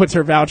 she puts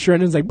her voucher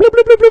in and is like, bloop,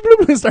 bloop, bloop, bloop,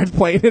 bloop, and starts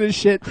playing it and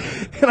shit.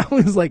 And I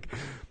was like,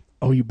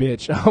 oh, you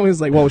bitch. I was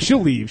like, well,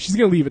 she'll leave. She's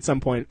going to leave at some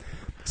point.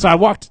 So I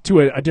walked to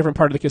a different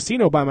part of the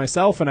casino by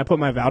myself, and I put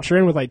my voucher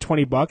in with like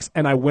 $20,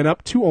 and I went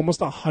up to almost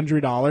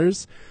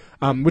 $100,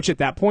 which at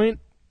that point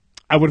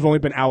I would have only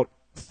been out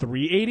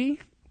 $380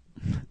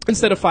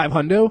 instead of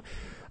 $500.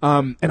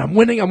 And I'm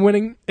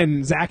winning,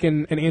 and Zach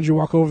and Andrew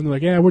walk over, and they're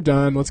like, yeah, we're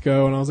done, let's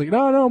go. And I was like,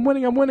 no, I'm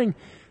winning.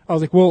 I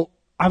was like, well,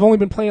 I've only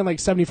been playing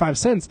like 75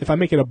 cents. If I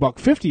make it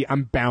 $1.50,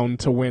 I'm bound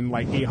to win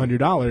like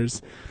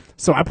 $800.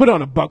 So I put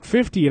on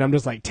 $1.50, and I'm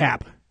just like,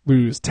 tap.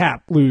 lose,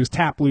 tap, lose,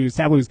 tap, lose,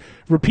 tap, lose.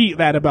 Repeat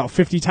that about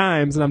 50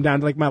 times, and I'm down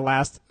to like my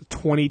last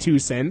 22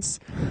 cents,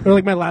 or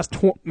like my last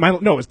it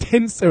was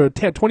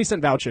 20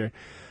 cent voucher.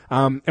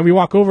 And we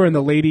walk over, and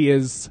the lady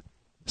is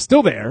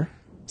still there,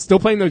 still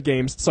playing those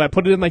games. So I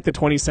put it in like the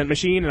 20 cent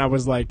machine, and I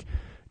was like,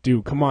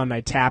 dude, come on. And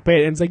I tap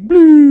it, and it's like,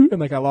 blue, and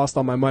like I lost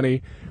all my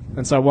money.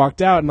 And so I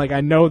walked out, and like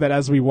I know that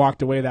as we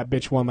walked away, that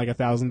bitch won like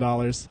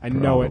 $1,000. I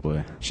know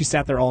it. She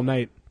sat there all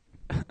night.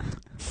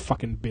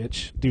 Fucking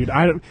bitch, dude.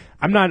 I'm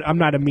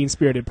not a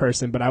mean-spirited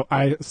person, but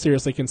I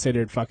seriously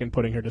considered fucking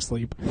putting her to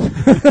sleep.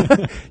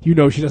 You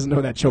know she doesn't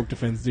know that choke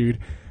defense, dude.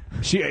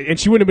 She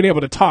wouldn't have been able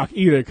to talk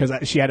either because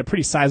she had a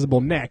pretty sizable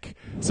neck.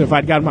 So if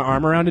I'd got my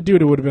arm around it,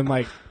 dude, it would have been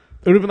like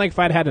if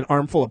I'd had an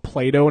armful of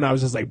Play-Doh and I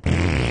was just like.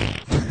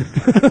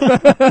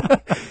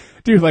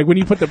 Dude, like when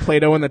you put the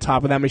Play-Doh on the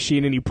top of that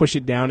machine and you push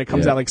it down, it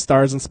comes out like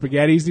stars and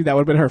spaghettis. Dude, that would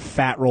have been her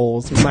fat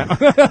rolls.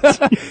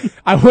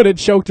 I would have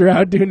choked her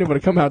out, dude, and it would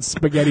have come out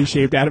spaghetti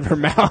shaped out of her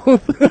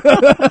mouth.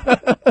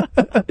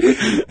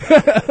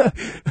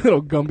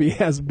 Little Gumby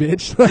ass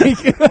bitch.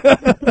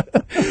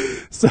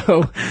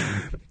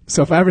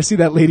 So if I ever see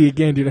that lady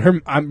again,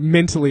 dude,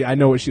 mentally I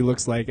know what she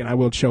looks like, and I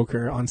will choke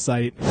her on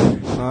sight.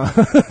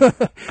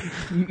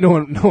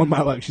 Knowing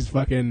my luck, she's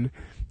fucking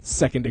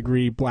 2nd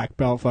degree black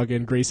belt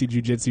fucking Gracie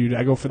Jiu-Jitsu.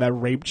 I go for that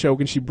rape choke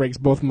and she breaks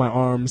both of my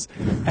arms.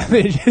 And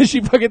then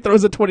she fucking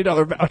throws a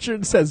 $20 voucher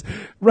and says,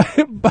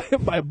 right, buy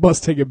a bus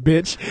ticket,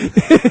 bitch.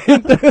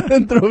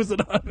 and throws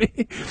it on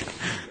me.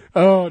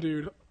 Oh,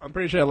 dude. I'm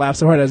pretty sure I laughed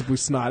so hard I just blew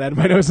snot out of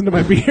my nose into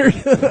my beard.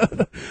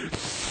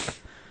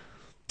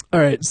 All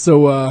right.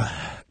 So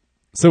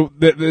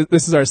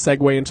this is our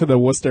segue into the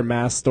Worcester,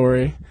 Mass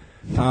story,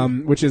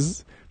 which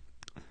is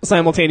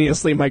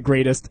simultaneously my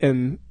greatest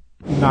and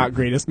not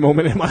greatest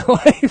moment in my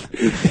life.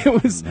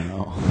 It was,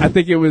 I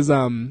think it was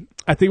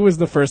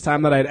the first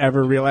time that I'd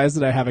ever realized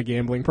that I have a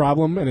gambling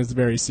problem, and it's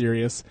very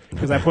serious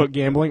because I put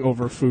gambling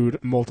over food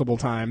multiple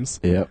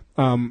times. Yep.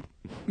 And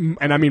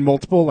I mean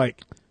multiple,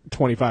 like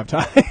 25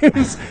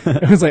 times.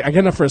 It was like, I get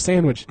enough for a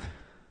sandwich.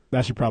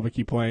 That should probably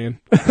keep playing.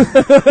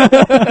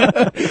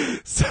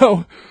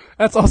 So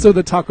that's also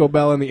the Taco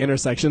Bell and the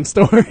intersection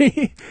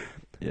story.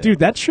 Yeah. Dude,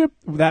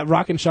 that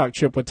Rock and Shock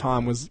trip with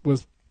Tom was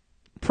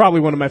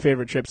probably one of my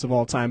favorite trips of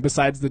all time,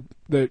 besides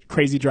the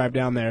crazy drive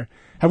down there.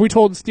 Have we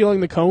told stealing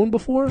the cone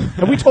before?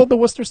 Have we told the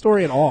Worcester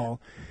story at all?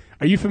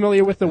 Are you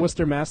familiar with the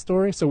Worcester, Mass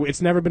story? So it's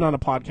never been on a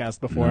podcast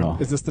before. No.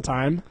 Is this the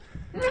time?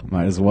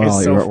 Might as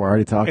well. We're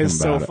already talking about it. It's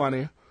so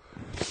funny.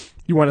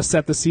 You want to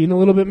set the scene a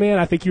little bit, man?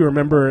 I think you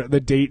remember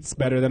the dates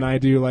better than I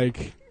do,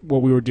 like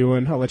what we were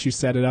doing. I'll let you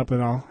set it up,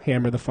 and I'll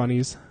hammer the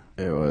funnies.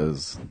 It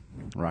was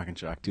Rock and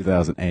Shock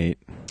 2008.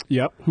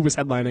 Yep. Who was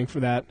headlining for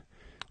that?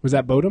 Was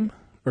that Bodum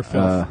or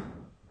Filth?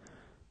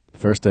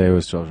 First day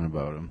was Children of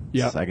Bodom.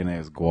 Yep. Second day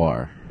was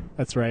Guar.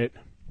 That's right.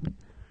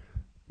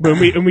 But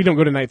we don't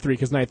go to night 3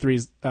 because night 3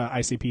 is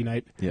ICP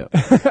night. Yeah.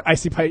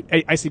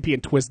 ICP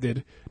and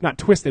Twisted. Not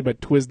Twisted,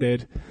 but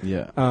Twisted.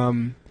 Yeah.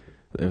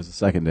 It was the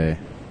second day.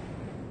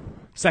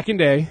 Second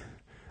day.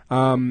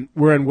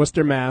 We're in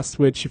Worcester, Mass,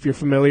 which, if you're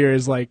familiar,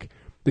 is like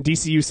the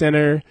DCU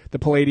Center, the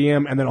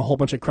Palladium, and then a whole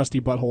bunch of crusty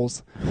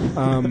buttholes.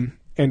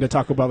 And a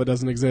Taco Bell that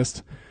doesn't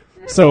exist.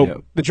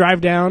 So the drive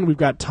down, we've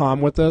got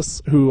Tom with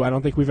us, who I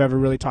don't think we've ever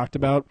really talked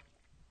about.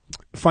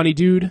 Funny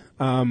dude,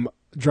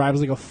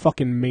 drives like a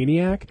fucking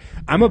maniac.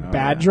 I'm a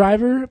bad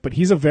driver, but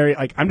he's a very,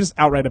 like, I'm just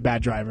outright a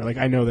bad driver. Like,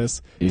 I know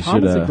this.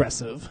 Tom is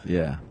aggressive.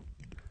 Yeah.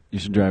 You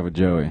should drive with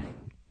Joey.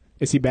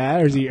 Is he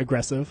bad or is he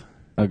aggressive?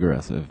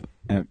 Aggressive.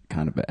 And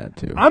kind of bad,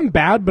 too. I'm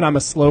bad, but I'm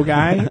a slow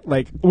guy.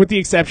 Like, with the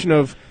exception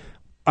of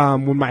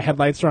when my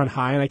headlights are on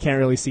high and I can't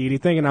really see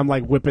anything, and I'm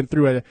like whipping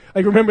through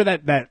remember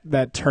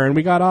that turn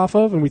we got off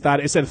of, and we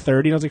thought it said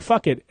 30, and I was like,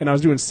 fuck it, and I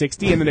was doing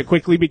 60, and then it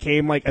quickly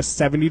became like a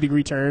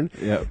 70-degree turn.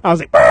 Yep. I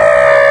was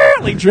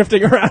like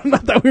drifting around, and I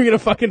thought we were gonna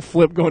fucking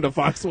flip going to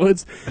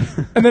Foxwoods,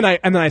 and then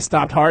I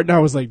stopped hard, and I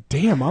was like,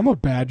 damn, I'm a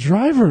bad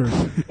driver.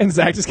 And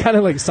Zach just kind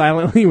of like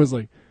silently was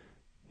like,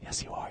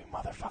 yes you are, you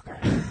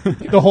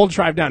motherfucker. The whole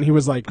drive down he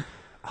was like,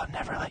 I'll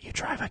never let you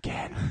drive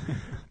again.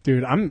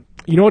 Dude,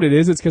 you know what it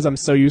is? It's because I'm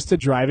so used to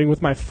driving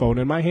with my phone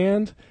in my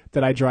hand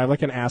that I drive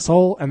like an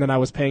asshole, and then I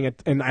was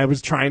and I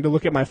was trying to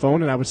look at my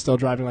phone, and I was still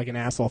driving like an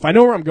asshole. If I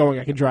know where I'm going,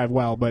 I can drive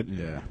well, but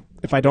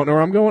if I don't know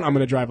where I'm going, I'm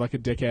going to drive like a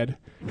dickhead.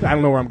 I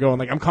don't know where I'm going.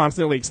 Like, I'm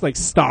constantly like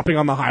stopping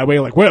on the highway,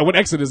 like, what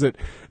exit is it?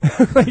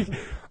 Like,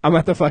 I'm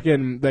at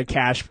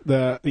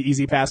the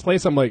Easy Pass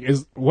place. I'm like,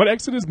 what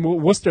exit is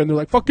Worcester? And they're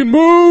like, fucking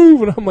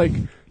move! And I'm like,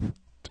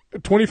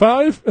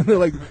 25? And they're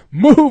like,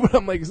 move! And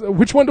I'm like, so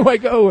which one do I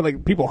go? And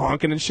like, people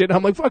honking and shit. And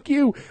I'm like, fuck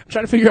you! I'm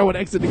trying to figure out what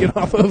exit to get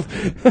off of.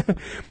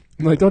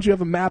 I'm like, don't you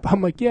have a map?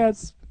 I'm like, yeah,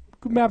 it's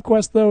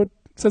MapQuest though. It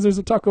says there's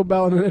a Taco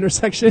Bell in an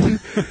intersection.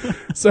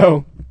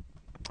 So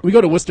we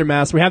go to Worcester,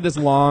 Mass. We have this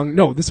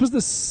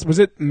was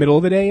it middle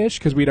of the day-ish?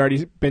 Because we'd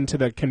already been to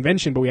the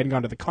convention, but we hadn't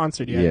gone to the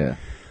concert yet. Yeah.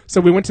 So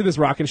we went to this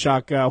Rock and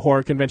Shock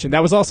horror convention.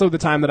 That was also the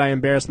time that I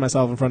embarrassed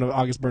myself in front of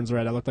August Burns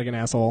Red. I looked like an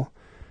asshole.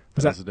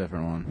 That was a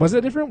different one. Was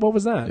it different? What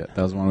was that? Yeah,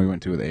 that was the one we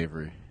went to with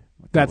Avery.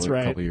 That's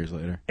right. A couple years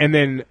later. And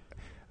then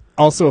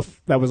Also,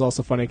 that was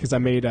also funny because I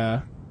made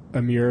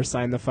Amir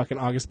sign the fucking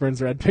August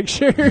Burns Red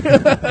picture.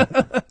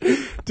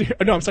 Dude,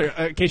 no, I'm sorry,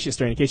 Acacia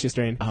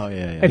Strain. Oh,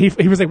 yeah. And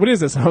he was like, what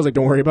is this? And I was like,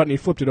 don't worry about it. And he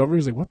flipped it over. He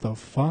was like, what the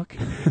fuck?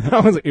 I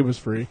was like, it was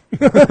free.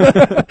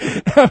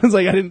 I was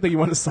like, I didn't think you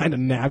wanted to sign a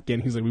napkin.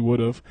 He's like, we would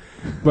have.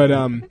 But,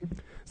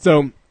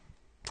 so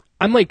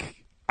I'm like,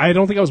 I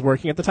don't think I was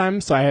working at the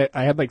time, so I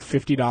had like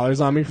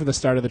 $50 on me for the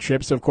start of the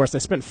trip. So of course I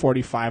spent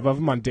 45 of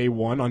them on day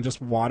one on just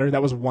water.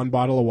 That was one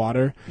bottle of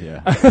water.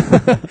 Yeah.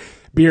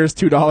 Beer is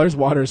 $2.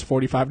 Water is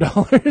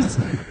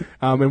 $45.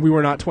 And we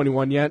were not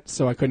 21 yet,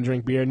 so I couldn't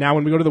drink beer. Now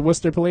when we go to the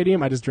Worcester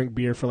Palladium, I just drink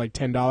beer for like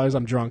 $10.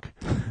 I'm drunk.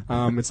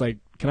 It's like,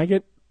 can I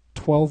get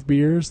 12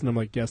 beers? And I'm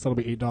like, yes, that'll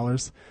be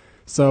 $8.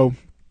 So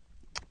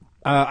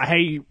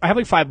I have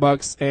like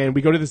 $5, and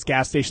we go to this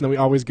gas station that we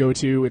always go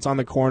to. It's on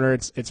the corner.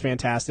 It's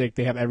fantastic.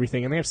 They have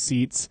everything, and they have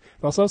seats.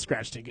 They also have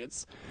scratch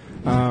tickets,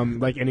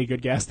 like any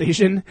good gas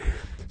station.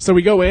 So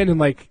we go in,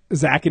 and like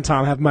Zach and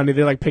Tom have money.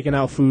 They're like picking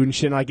out food and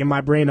shit. And, like in my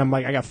brain, I'm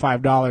like, I got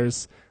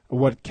 $5.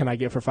 What can I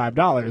get for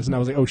 $5? And I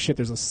was like, oh shit,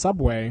 there's a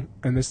Subway.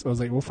 And I was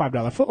like, well, $5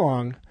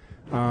 footlong.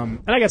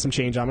 And I got some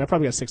change on me. I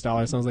probably got $6.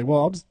 And I was like,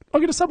 well, I'll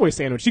get a Subway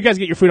sandwich. You guys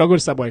get your food. I'll go to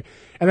Subway.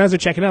 And as they're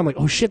checking out, I'm like,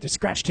 oh shit, there's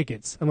scratch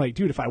tickets. I'm like,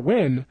 dude, if I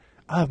win,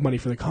 I have money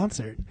for the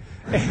concert.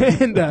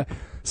 And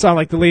so I'm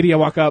like, the lady, I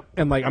walk up,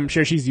 and like, I'm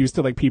sure she's used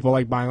to like people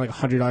like buying like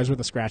 $100 worth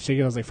of scratch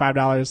tickets. I was like,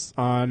 $5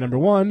 on number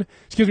one.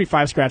 Excuse me,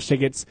 5 scratch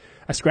tickets.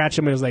 I scratch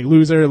them, and it was like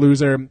loser,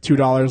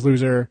 $2,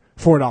 loser,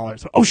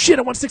 $4. Oh shit,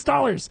 I won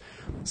 $6.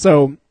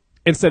 So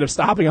instead of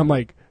stopping, I'm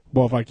like,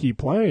 well, if I keep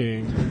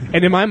playing.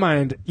 And in my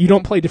mind, you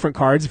don't play different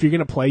cards. If you're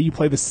going to play, you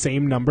play the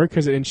same number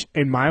because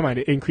in my mind,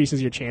 it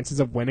increases your chances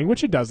of winning,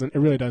 which it doesn't. It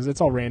really doesn't.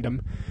 It's all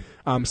random.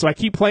 So I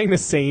keep playing the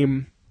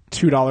same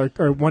 $2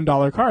 or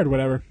 $1 card,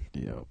 whatever.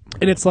 Yep.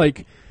 And it's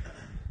like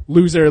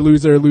loser,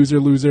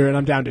 and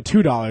I'm down to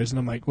 $2. And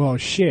I'm like, well,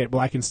 shit.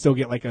 Well, I can still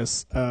get like a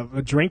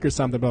drink or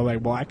something. But I'm like,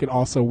 well, I could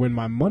also win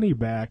my money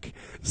back.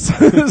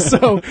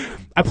 So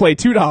I play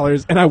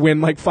 $2 and I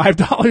win like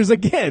 $5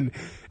 again.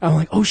 I'm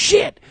like, oh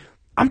shit,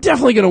 I'm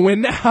definitely gonna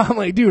win now. I'm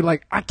like, dude,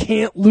 like I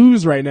can't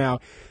lose right now.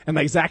 And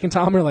like Zach and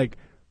Tom are like,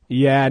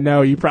 yeah,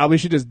 no, you probably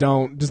should just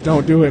don't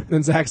do it.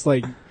 And Zach's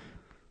like,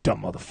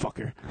 dumb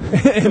motherfucker.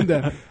 And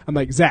I'm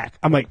like, Zach,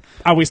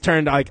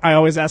 I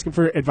always ask him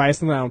for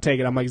advice and then I don't take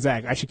it. I'm like,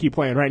 Zach, I should keep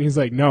playing, right? And he's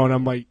like, no. And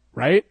I'm like,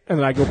 right? And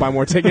then I go buy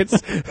more tickets.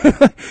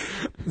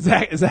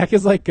 Zach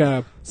is like,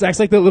 Zach's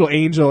like the little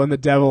angel and the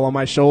devil on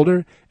my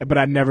shoulder, but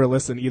I never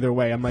listen either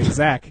way. I'm like,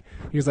 Zach,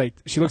 he was like,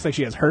 she looks like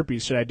she has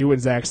herpes. Should I do it?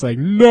 And Zach's like,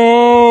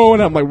 no.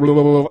 And I'm like,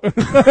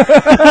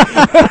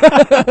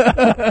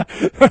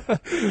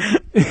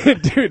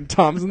 dude,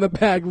 Tom's in the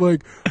back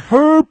like,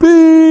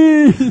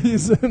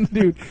 herpes. And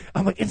dude,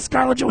 I'm like, it's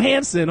Scarlett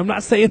Johansson. I'm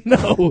not saying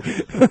no.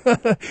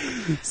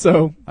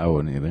 So I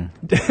wouldn't either.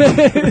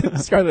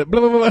 Scarlett.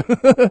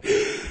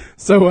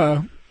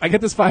 So I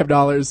get this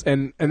 $5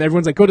 and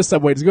everyone's like, go to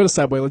Subway,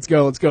 let's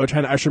go,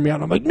 trying to usher me out.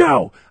 And I'm like,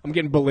 no. I'm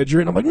getting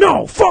belligerent. I'm like,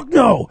 no, fuck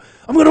no.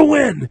 I'm gonna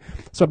win.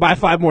 So I buy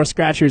 5 more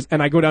scratchers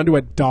and I go down to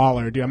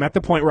 $1, dude. I'm at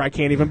the point where I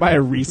can't even buy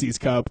a Reese's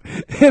cup.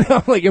 And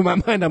I'm like, in my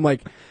mind, I'm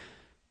like,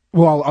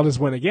 well, I'll just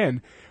win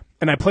again.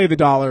 And I play the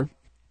 $1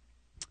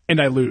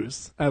 and I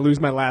lose. I lose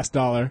my last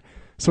 $1.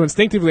 So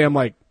instinctively, I'm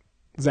like,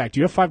 Zach, do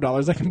you have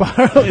 $5 I can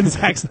borrow? And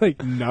Zach's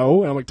like,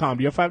 no. And I'm like, Tom,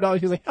 do you have $5?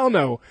 He's like, hell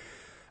no.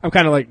 I'm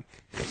kind of like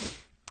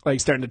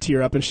starting to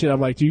tear up and shit.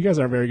 I'm like, dude, you guys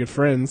aren't very good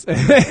friends.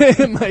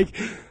 And like,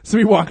 so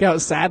we walk out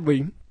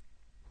sadly.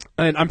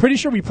 And I'm pretty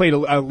sure we played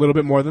a little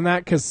bit more than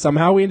that because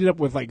somehow we ended up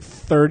with like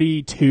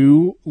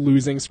 32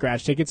 losing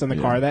scratch tickets in the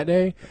car that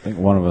day. I think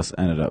one of us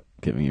ended up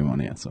giving you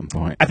money at some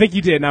point. I think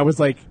you did. And I was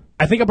like,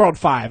 I think I borrowed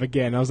 5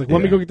 again. I was like,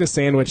 let me go get this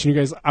sandwich. And you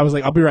guys, I was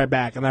like, I'll be right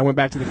back. And I went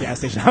back to the gas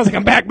station. I was like,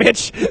 I'm back,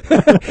 bitch.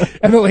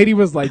 And the lady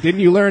was like,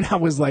 didn't you learn? I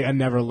was like, I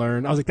never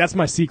learned. I was like, that's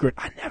my secret.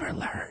 I never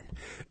learned.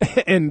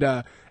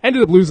 And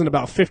ended up losing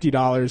about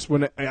 $50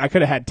 when I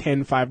could have had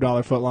 10 $5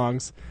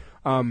 footlongs.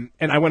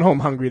 And I went home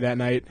hungry that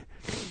night.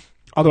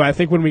 Although I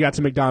think when we got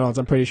to McDonald's,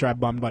 I'm pretty sure I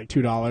bummed like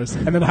 $2.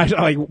 And then I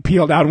like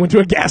peeled out and went to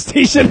a gas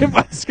station and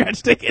bought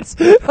scratch tickets.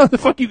 How the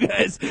fuck you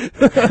guys?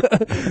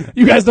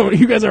 You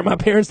guys aren't my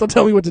parents. Don't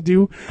tell me what to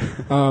do.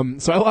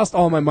 So I lost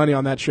all my money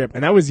on that trip.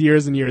 And that was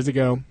years and years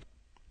ago.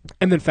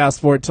 And then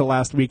fast forward to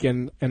last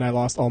weekend and I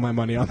lost all my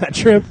money on that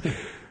trip.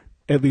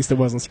 At least it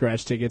wasn't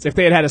scratch tickets. If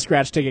they had a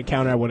scratch ticket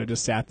counter, I would have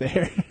just sat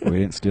there. We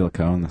didn't steal a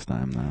cone this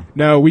time, though.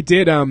 No, we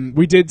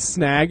did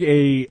snag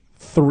a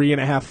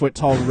 3.5 foot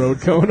tall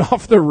road cone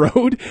off the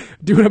road,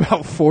 doing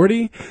about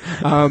 40.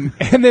 And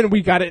then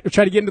we tried to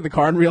get into the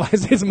car and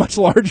realized it's much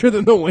larger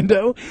than the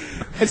window.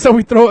 And so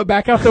we throw it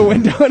back out the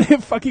window and a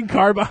fucking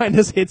car behind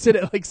us hits it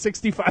at like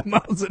 65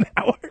 miles an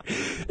hour.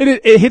 And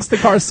it hits the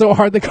car so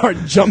hard the car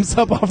jumps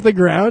up off the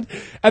ground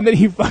and then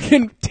he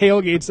fucking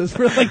tailgates us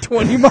for like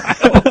 20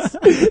 miles.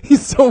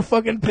 He's so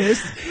fucking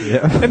pissed.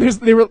 Yeah.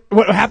 And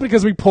what happened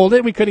because we pulled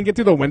it, we couldn't get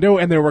through the window,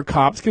 and there were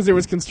cops because there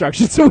was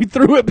construction, so we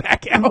threw it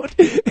back out.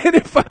 And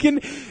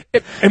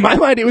in my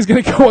mind, it was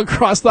going to go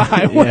across the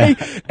highway,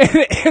 and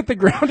it hit the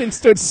ground and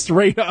stood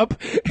straight up,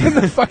 and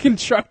the fucking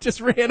truck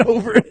just ran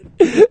over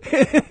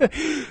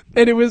it.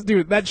 And it was,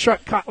 dude, that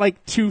truck caught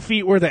like 2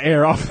 feet worth of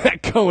air off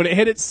that cone. It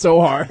hit it so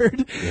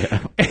hard.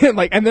 Yeah.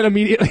 And then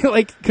immediately,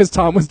 like, because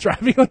Tom was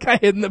driving, like, I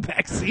hid in the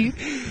back seat,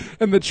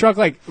 and the truck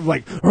like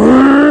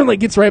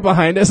gets right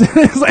behind us, and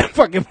it's like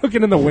fucking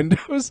looking in the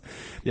windows.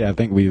 Yeah, I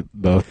think we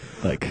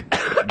both like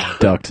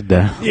ducked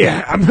down.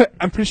 Yeah,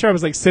 I'm pretty sure I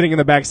was like sitting in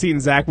the back seat,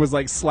 and Zach was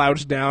like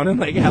slouched down and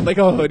like had like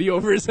a hoodie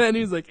over his head.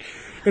 He's like,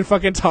 and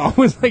fucking Tom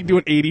was like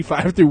doing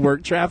 85 through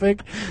work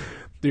traffic.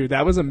 Dude,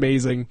 that was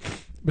amazing.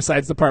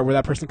 Besides the part where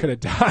that person could have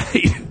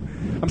died.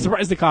 I'm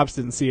surprised the cops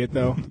didn't see it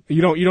though.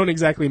 You don't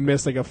exactly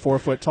miss like a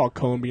 4-foot tall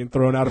cone being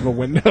thrown out of a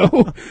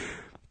window.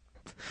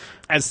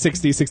 At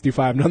 60,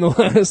 65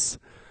 nonetheless.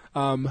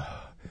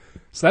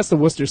 So that's the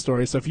Worcester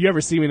story. So if you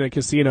ever see me in a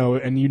casino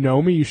and you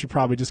know me, you should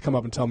probably just come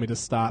up and tell me to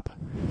stop.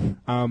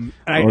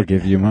 Or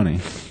give you money.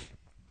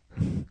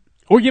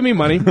 Or give me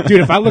money.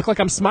 Dude, if I look like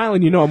I'm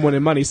smiling, you know I'm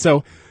winning money.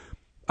 So,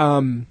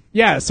 so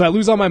I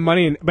lose all my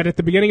money. But at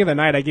the beginning of the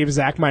night, I gave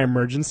Zach my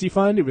emergency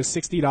fund. It was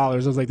 $60. I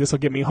was like, this will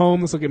get me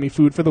home. This will get me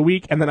food for the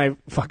week. And then I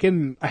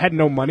had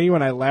no money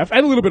when I left. I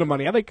had a little bit of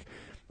money. I think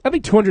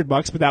 $200,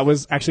 but that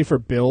was actually for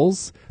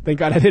bills. Thank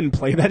God I didn't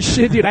play that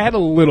shit, dude. I had a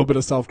little bit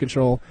of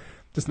self-control,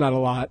 just not a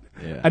lot.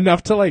 Yeah.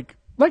 Enough to like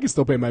I could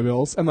still pay my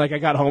bills. And like I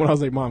got home and I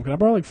was like, Mom, can I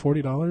borrow like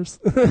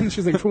 $40? And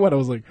she's like, for what? I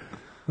was like,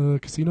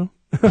 casino.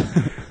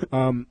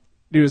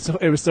 Dude,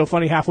 it was so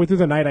funny. Halfway through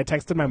the night, I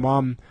texted my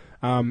mom,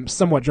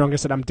 somewhat drunk. I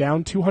said, I'm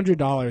down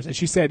 $200. And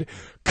she said,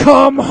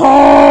 come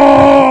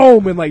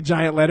home, in like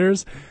giant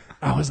letters.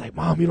 I was like,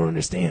 Mom, you don't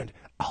understand.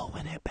 I'll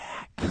win it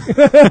back.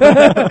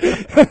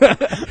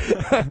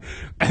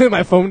 And then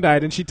my phone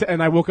died,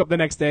 and I woke up the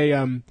next day.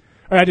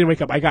 Or I didn't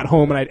wake up. I got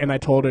home and I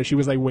told her. She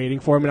was like waiting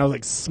for me, and I was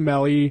like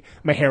smelly.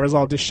 My hair was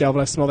all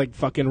disheveled. I smelled like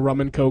fucking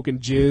rum and coke and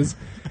jizz,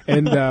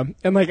 and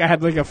like I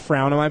had like a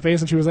frown on my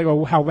face. And she was like,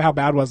 "Oh, how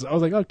bad was it?" I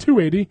was like, "Oh,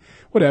 $280,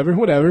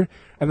 whatever."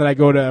 And then I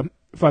go to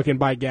fucking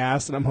buy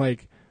gas, and I'm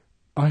like,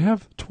 I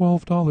have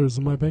 $12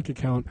 in my bank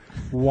account.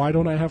 Why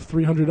don't I have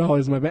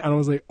 $300 in my bank? And I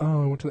was like,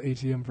 oh, I went to the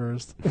ATM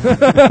first.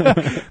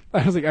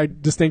 I was like, I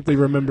distinctly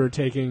remember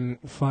taking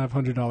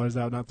 $500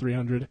 out, not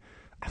 $300.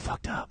 I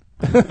fucked up.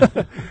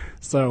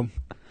 So,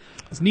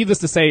 it's needless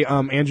to say,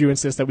 Andrew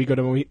insists that we go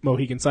to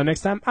Mohegan Sun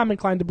next time. I'm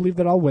inclined to believe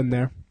that I'll win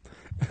there.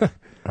 All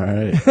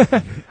right.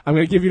 I'm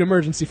going to give you an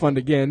emergency fund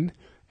again,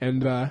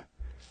 and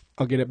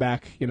I'll get it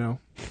back, you know.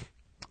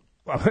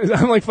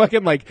 I'm like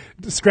fucking like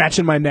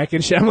scratching my neck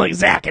and shit. I'm like,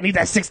 Zach, I need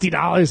that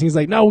 $60. And he's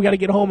like, no, we got to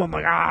get home. I'm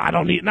like, I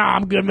don't need,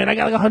 I'm good, man. I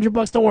got like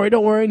 $100.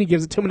 Don't worry. And he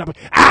gives it to me. And I'm like,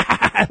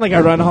 like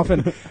I run off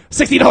and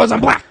 $60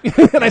 on black.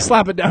 And I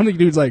slap it down. The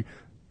dude's like,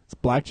 it's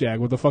blackjack.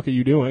 What the fuck are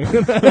you doing?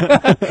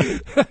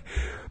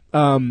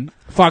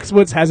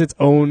 Foxwoods has its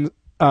own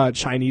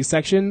Chinese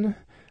section.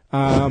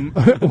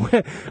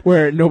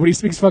 Where nobody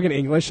speaks fucking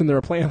English, and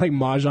they're playing like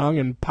Mahjong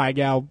and Pai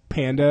Gow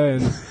Panda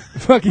and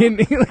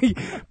fucking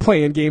like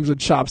playing games with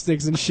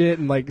chopsticks and shit,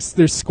 and like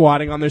they're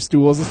squatting on their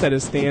stools instead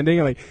of standing,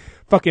 and like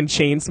fucking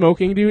chain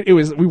smoking, dude.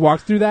 We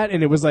walked through that,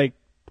 and it was like,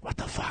 what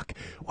the fuck?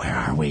 Where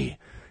are we?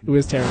 It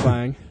was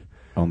terrifying.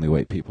 Only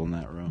white people in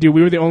that room. Dude,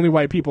 we were the only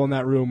white people in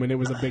that room, and it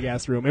was a big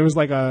ass room. It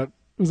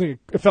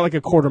felt like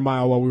a quarter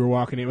mile while we were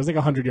walking. It was like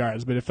 100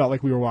 yards, but it felt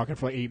like we were walking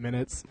for like 8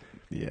 minutes.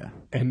 Yeah.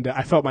 And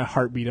I felt my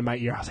heartbeat in my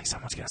ear. I was like,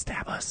 someone's going to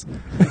stab us.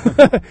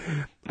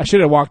 I should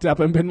have walked up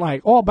and been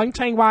like, oh, bang,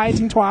 chang, wai,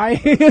 ting,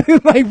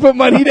 twai. Like, put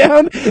money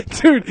down.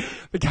 Dude,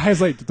 the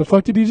guy's like, what the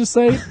fuck did he just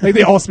say? Like,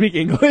 they all speak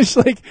English.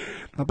 Like,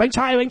 bang,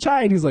 chai, bang,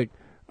 chai. And he's like,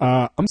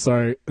 I'm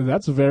sorry.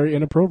 That's very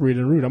inappropriate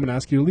and rude. I'm going to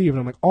ask you to leave. And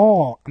I'm like,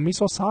 oh, I'm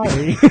so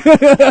sorry.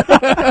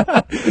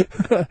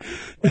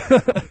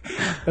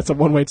 That's a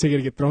one-way ticket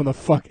to get thrown the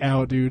fuck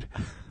out, dude.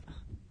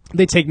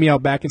 They take me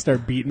out back and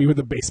start beating me with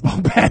a baseball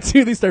bat,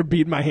 dude. They start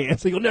beating my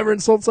hands. Like, you'll never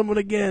insult someone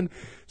again.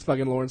 It's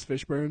fucking Lawrence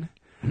Fishburne.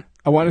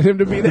 I wanted him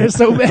to be there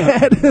so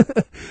bad.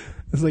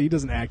 It's like he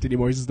doesn't act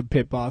anymore. He's just the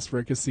pit boss for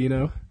a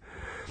casino.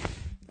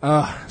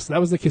 So that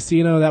was the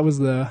casino. That was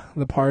the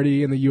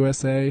party in the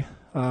USA.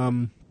 What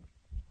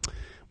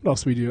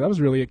else did we do? That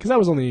was really it. Because that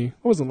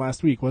wasn't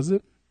last week, was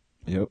it?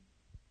 Yep.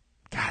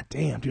 God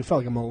damn, dude, it felt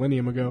like a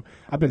millennium ago.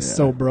 I've been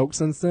so broke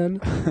since then.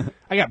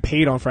 I got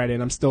paid on Friday,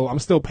 and I'm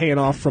still paying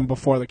off from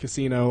before the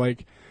casino.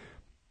 Like,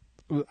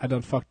 I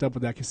done fucked up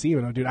with that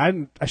casino, dude.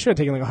 I should have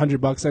taken like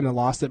 $100 in and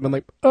lost it, and been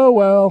like, oh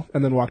well,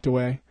 and then walked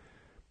away.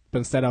 But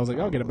instead, I was like,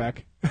 I'll get it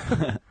back.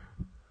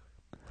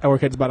 I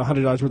work at about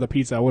 $100 worth of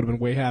pizza. I would have been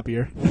way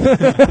happier.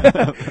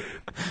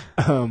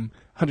 $100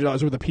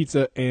 worth of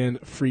pizza and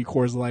free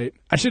Coors Light.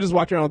 I should have just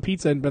walked around with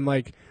pizza and been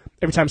like,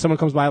 every time someone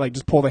comes by, like,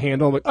 just pull the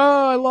handle. I'm like,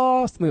 oh, I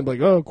lost. And then be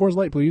like, oh, Coors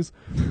Light, please.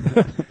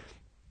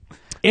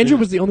 Andrew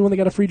was the only one that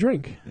got a free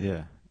drink.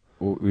 Yeah.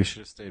 Well, we should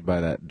have stayed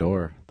by that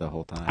door the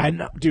whole time. I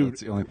know, dude.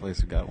 That's the only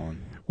place we got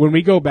one. When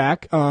we go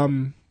back,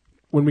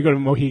 when we go to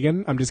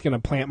Mohegan, I'm just gonna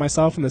plant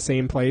myself in the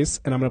same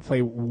place, and I'm gonna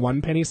play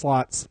 1 penny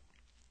slots,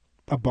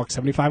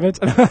 $1.75 it,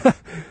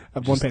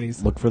 of 1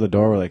 pennies. Look for the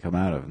door where they come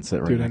out of and sit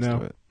right Dude, next I know.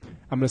 to it.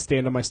 I'm gonna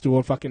stand on my stool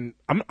and fucking.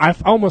 I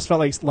almost felt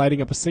like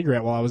lighting up a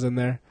cigarette while I was in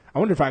there. I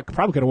wonder if I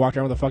probably could have walked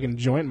around with a fucking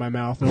joint in my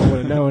mouth. No one would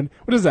have known.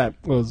 What is that?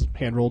 Well, it was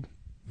hand rolled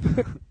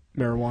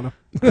marijuana.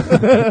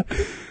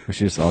 We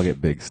should just all get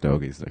big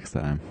stogies next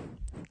time.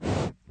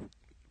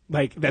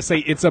 Like, that say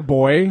it's a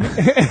boy.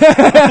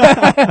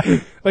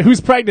 Like, who's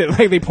pregnant?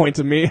 Like, they point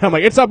to me. I'm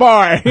like, it's a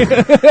boy.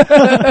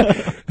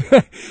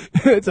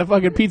 It's a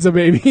fucking pizza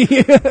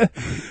baby.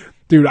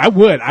 Dude, I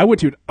would,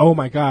 dude. Oh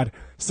my God.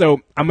 So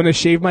I'm going to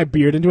shave my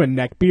beard into a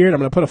neck beard. I'm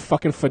going to put a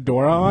fucking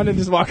fedora on and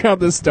just walk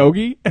around with a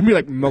stogie and be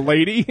like,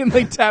 "Milady," and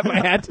like tap my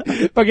hat,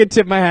 fucking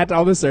tip my hat to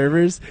all the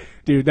servers.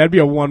 Dude, that'd be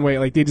a one way.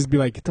 Like, they'd just be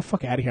like, "Get the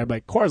fuck out of here." I'd be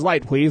like, "Coors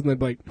Light, please." And they'd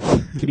be like,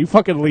 "Can you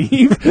fucking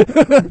leave?"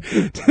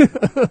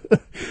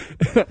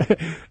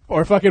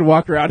 Or fucking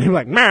walk around and be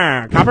like,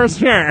 "Nah, coppers."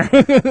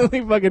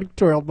 Like fucking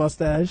twirled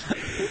mustache.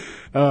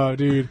 Oh,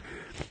 dude.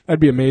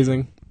 That'd be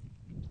amazing.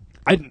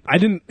 I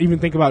didn't even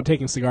think about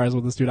taking cigars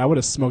with this dude. I would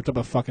have smoked up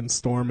a fucking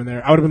storm in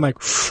there. I would have been like,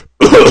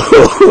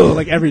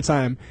 like every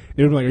time.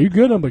 They would be like, "Are you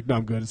good?" I'm like, "No,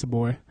 I'm good. It's a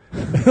boy."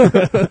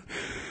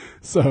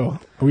 So,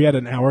 are we at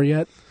an hour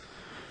yet?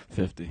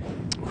 50.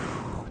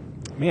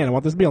 Man, I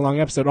want this to be a long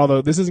episode.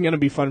 Although this isn't going to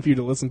be fun for you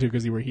to listen to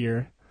because you were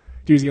here.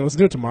 Dude, he's going to listen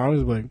to it tomorrow.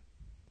 He's like,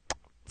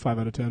 5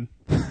 out of 10.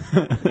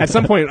 At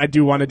some point, I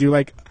do want to do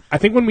like, I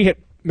think when we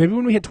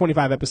hit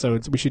 25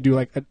 episodes, we should do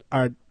like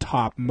our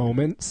top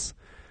moments.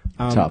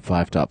 Top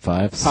fives. Top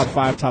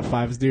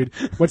fives, dude.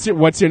 What's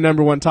your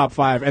number one top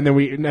 5? And then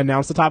we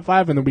announce the top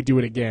 5, and then we do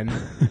it again.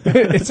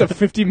 It's a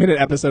 50-minute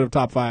episode of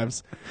top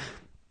 5s.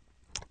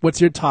 What's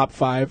your top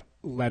 5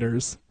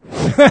 letters?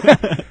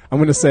 I'm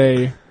gonna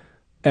say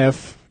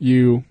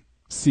F-U-C-K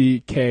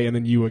and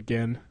then U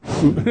again.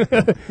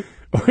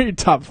 Or your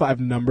top 5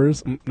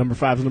 numbers. Number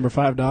 5 is number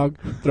 5, dog.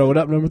 Throw it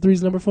up. Number 3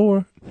 is number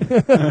 4.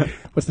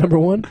 What's number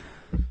 1?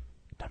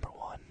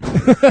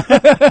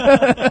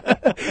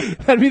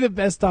 That'd be the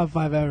best top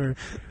 5 ever.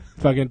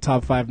 Fucking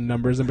top 5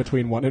 numbers in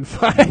between 1 and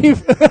 5.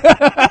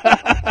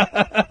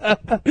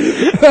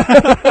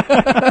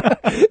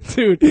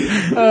 Dude.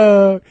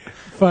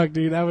 Fuck,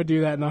 dude. I would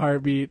do that in a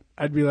heartbeat.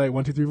 I'd be like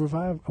 1, 2, 3, 4,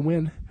 5. I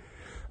win.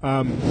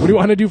 What do you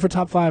want to do for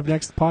top 5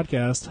 next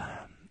podcast?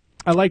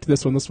 I liked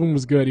this one. This one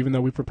was good, even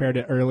though we prepared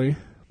it early.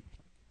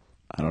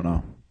 I don't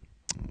know.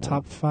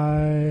 Top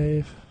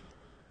 5.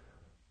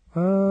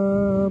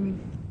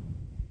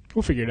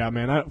 We'll figure it out,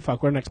 man.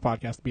 Our next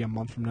podcast will be a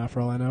month from now, for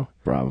all I know.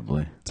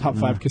 Probably. Top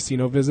 5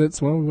 casino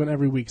visits. Well, we went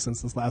every week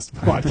since this last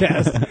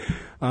podcast.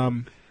 I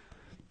don't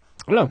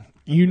know.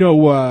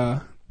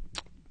 I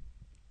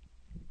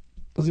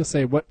was gonna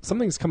say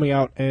something's coming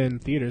out in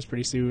theaters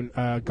pretty soon.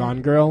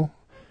 Gone Girl.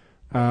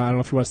 I don't know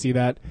if you want to see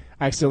that.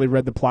 I accidentally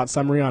read the plot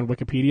summary on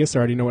Wikipedia, so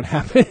I already know what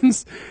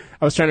happens.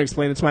 I was trying to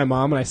explain it to my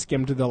mom, and I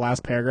skimmed to the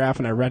last paragraph,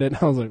 and I read it, and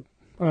I was like,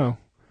 oh.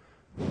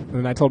 And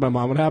then I told my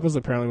mom what happens.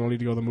 Apparently, we don't need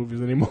to go to the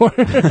movies anymore.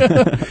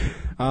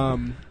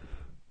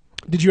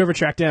 Did you ever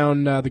track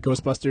down the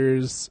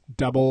Ghostbusters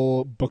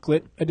double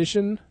booklet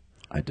edition?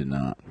 I did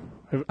not.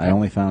 I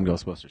only found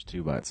Ghostbusters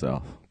 2 by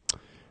itself.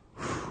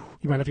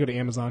 You might have to go to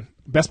Amazon.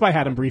 Best Buy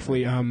had them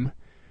briefly.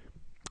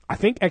 I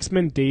think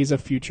X-Men Days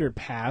of Future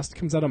Past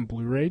comes out on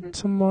Blu-ray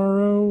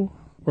tomorrow.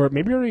 Or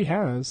maybe it already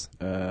has.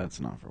 It's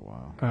not for a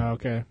while. Oh,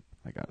 okay.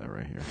 I got that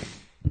right here.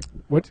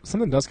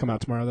 Something does come out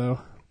tomorrow, though.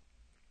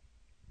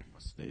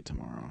 What's the date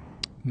tomorrow?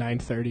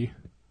 9:30.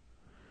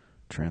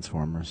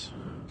 Transformers.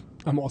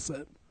 I'm all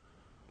set.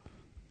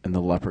 And the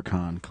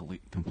Leprechaun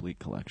Complete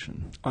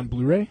Collection. On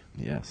Blu-ray?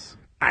 Yes.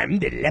 I'm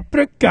the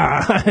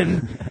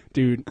Leprechaun!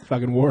 Dude,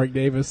 fucking Warwick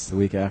Davis. The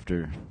week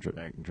after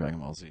Dragon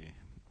Ball Z.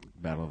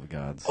 Battle of the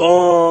Gods.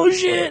 Oh,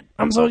 shit!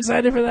 I'm so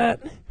excited for that.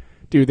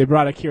 Dude, they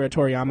brought Akira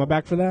Toriyama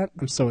back for that.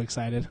 I'm so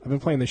excited. I've been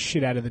playing the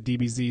shit out of the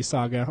DBZ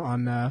saga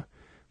on the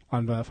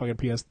fucking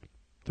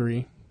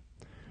PS3.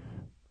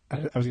 I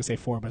was going to say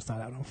 4, but it's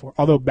not out on 4.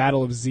 Although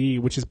Battle of Z,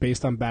 which is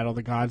based on Battle of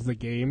the Gods, the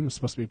game, is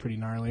supposed to be pretty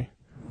gnarly.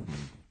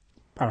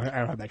 I don't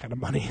have that kind of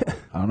money.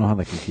 I don't know how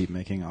they can keep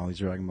making all these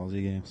Dragon Ball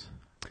Z games.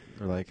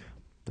 They're like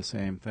the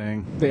same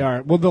thing. They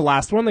are. Well, the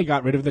last one, they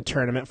got rid of the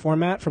tournament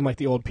format from like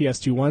the old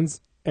PS2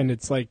 ones. And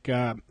it's like,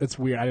 it's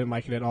weird. I didn't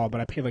like it at all,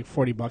 but I paid like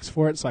 $40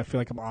 for it, so I feel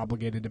like I'm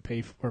obligated to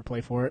pay or play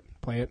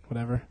it,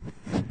 whatever.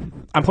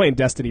 I'm playing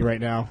Destiny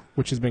right now,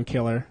 which has been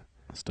killer.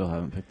 I still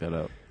haven't picked that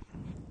up.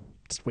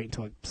 Just wait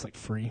until it's like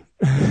free.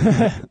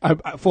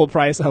 Full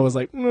price, I was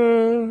like,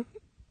 nah.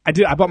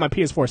 I bought my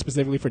PS4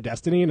 specifically for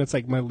Destiny, and it's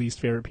like my least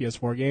favorite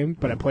PS4 game,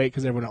 but I play it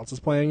because everyone else is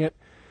playing it.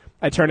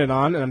 I turn it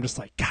on, and I'm just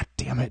like, God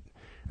damn it.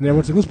 And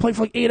everyone's like, let's play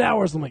for like 8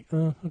 hours. I'm like,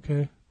 oh,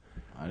 okay.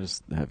 I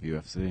just have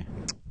UFC.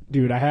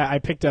 Dude, I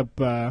picked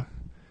up.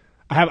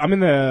 I'm in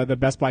the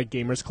Best Buy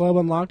Gamers Club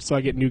unlocked, so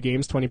I get new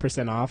games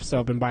 20% off. So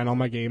I've been buying all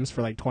my games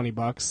for like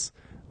 $20.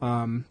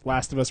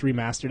 Last of Us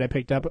Remastered I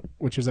picked up,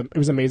 which it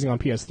was amazing on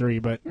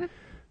PS3. But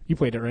you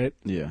played it, right?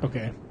 Yeah.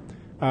 Okay.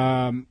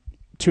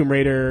 Tomb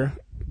Raider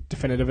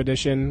Definitive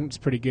Edition. It's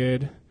pretty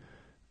good.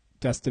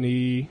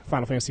 Destiny,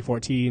 Final Fantasy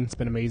 14. It's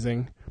been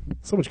amazing.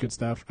 So much good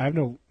stuff. I have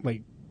no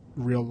like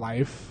real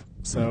life,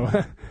 so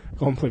I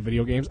go and play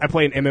video games. I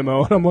play an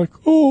MMO, and I'm like,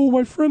 oh,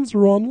 my friends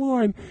are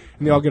online,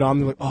 and they all get on.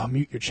 They're like, oh,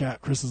 mute your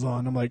chat. Chris is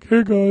on. I'm like,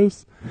 hey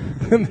guys,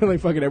 and they're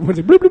like, fucking everyone's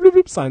like, bloop, bloop, bloop,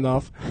 bloop, sign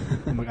off.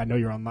 I'm like, I know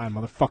you're online,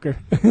 motherfucker.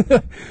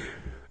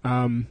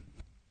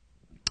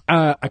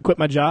 I quit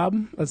my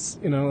job. That's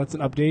an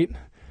update.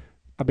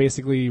 I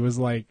basically was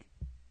like,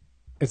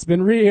 it's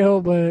been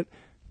real, but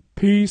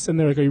peace. And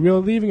they're like, are you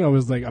really leaving? I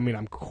was like, I mean,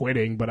 I'm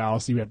quitting, but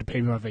also you have to pay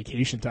me my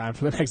vacation time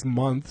for the next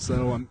month,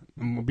 so I'm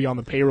going to be on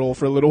the payroll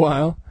for a little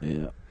while.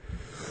 Yeah.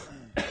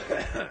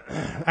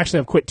 Actually,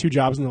 I've quit 2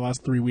 jobs in the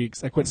last 3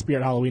 weeks. I quit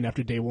Spirit Halloween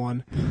after day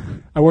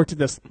 1. I worked at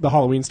the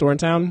Halloween store in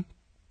town,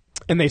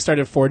 and they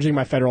started forging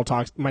my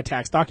my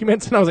tax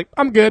documents, and I was like,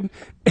 I'm good,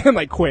 and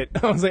like quit.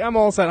 I was like, I'm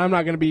all set. I'm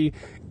not going to be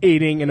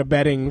aiding and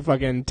abetting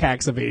fucking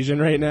tax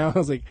evasion right now. I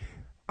was like,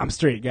 I'm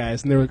straight,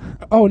 guys. And they were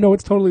like, oh, no,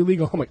 it's totally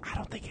legal. I'm like, I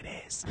don't think it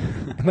is.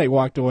 And like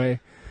walked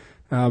away.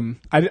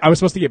 I was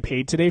supposed to get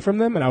paid today from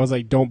them, and I was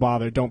like, don't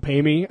bother. Don't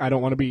pay me. I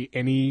don't want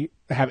to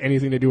have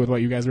anything to do with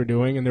what you guys were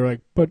doing. And they were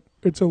like, but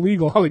it's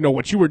illegal. I was like, no,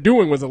 what you were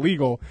doing was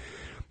illegal.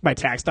 My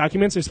tax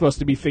documents are supposed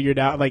to be figured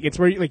out. Like, it's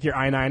where like your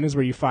I-9 is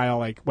where you file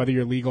like whether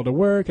you're legal to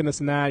work and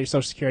this and that, your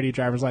social security,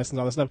 driver's license,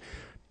 all this stuff.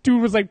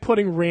 Dude was like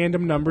putting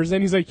random numbers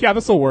in. He's like, yeah,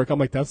 this will work. I'm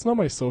like, that's not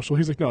my social.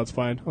 He's like, no, it's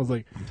fine. I was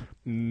like,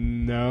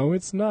 no,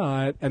 it's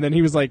not. And then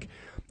he was like,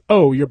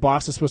 oh, your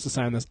boss is supposed to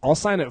sign this. I'll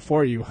sign it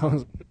for you. I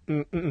was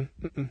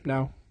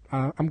no,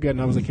 I'm good.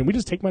 And I was like, can we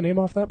just take my name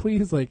off that,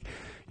 please? Like,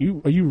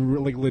 are you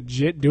like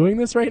legit doing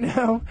this right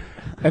now?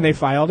 And they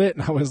filed it,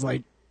 and I was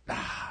like,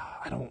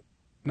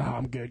 no,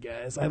 I'm good,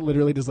 guys. I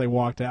literally just like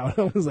walked out.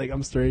 I was like,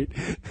 I'm straight.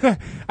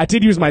 I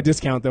did use my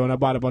discount though, and I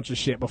bought a bunch of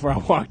shit before I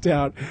walked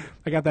out.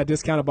 I got that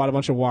discount. I bought a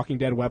bunch of Walking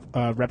Dead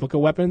replica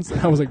weapons,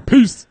 and I was like,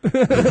 peace,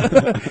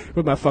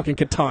 with my fucking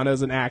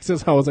katanas and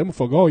axes. I was like, I'm gonna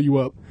fuck all you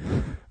up.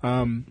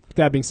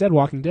 That being said,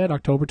 Walking Dead,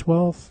 October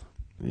 12th.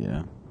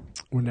 Yeah.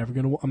 I'm not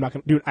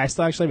gonna, dude. I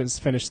still actually haven't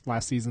finished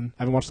last season.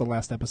 I haven't watched the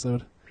last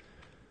episode.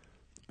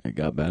 It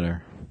got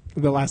better.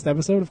 The last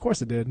episode, of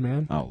course it did,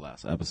 man. Oh,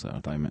 last episode.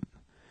 I thought you meant.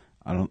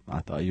 I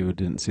thought you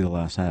didn't see the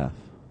last half.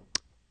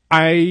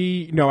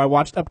 I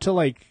watched up to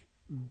like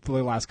the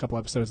last couple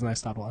episodes and I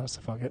stopped watching.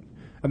 So fuck it.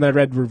 And then I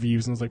read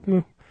reviews and I was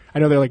like, I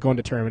know they're like going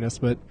to Terminus,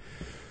 but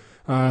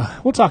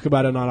we'll talk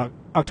about it on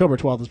October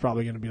 12th is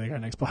probably going to be like our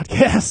next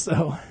podcast.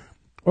 So,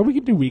 or we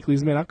could do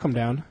weeklies, man. I'll come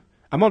down.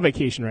 I'm on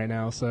vacation right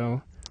now,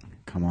 so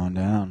come on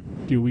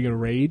down. Dude, we gonna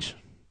rage?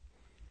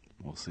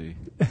 We'll see.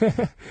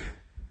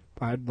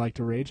 I'd like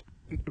to rage.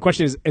 The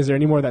question is there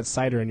any more of that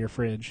cider in your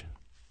fridge?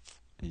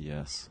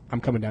 Yes.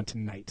 I'm coming down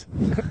tonight.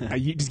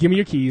 You just give me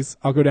your keys.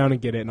 I'll go down and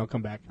get it, and I'll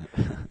come back.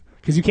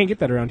 Because you can't get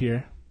that around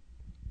here.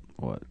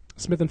 What?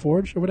 Smith &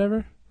 Forge or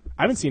whatever?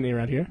 I haven't seen it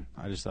around here.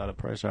 I just saw it at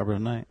Price Chopper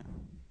tonight.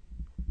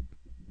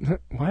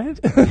 What?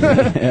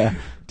 Yeah.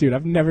 Dude,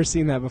 I've never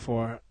seen that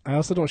before. I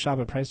also don't shop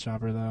at Price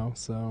Chopper, though,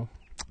 so...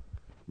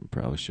 You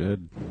probably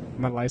should.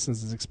 My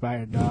license is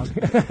expired, dog.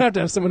 I have to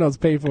have someone else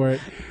pay for it.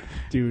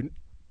 Dude...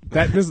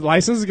 This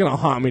license is going to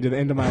haunt me to the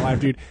end of my life,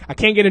 dude. I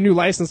can't get a new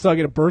license till I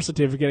get a birth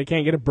certificate. I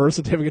can't get a birth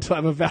certificate till I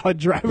have a valid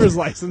driver's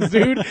license,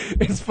 dude.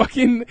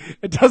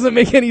 It doesn't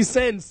make any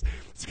sense.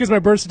 It's because my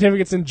birth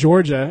certificate's in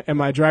Georgia and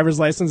my driver's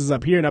license is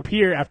up here. And up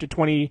here, after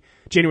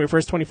January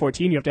 1st,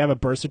 2014, you have to have a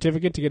birth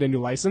certificate to get a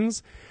new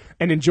license.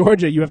 And in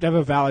Georgia, you have to have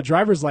a valid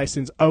driver's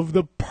license of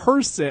the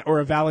person or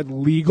a valid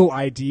legal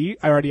ID.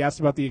 I already asked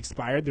about the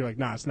expired. They're like,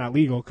 nah, it's not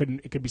legal.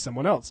 It could be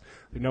someone else.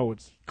 Like, no,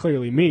 it's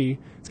clearly me.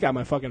 It's got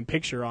my fucking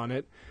picture on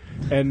it.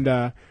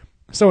 And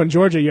so in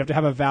Georgia, you have to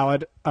have a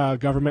valid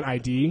government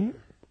ID.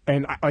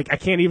 And I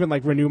can't even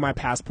like renew my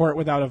passport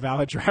without a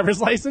valid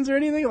driver's license or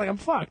anything. Like, I'm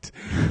fucked.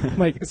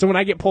 Like, so when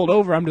I get pulled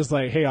over, I'm just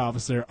like, hey,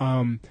 officer,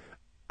 I'm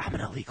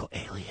an illegal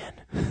alien.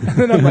 And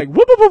then I'm like,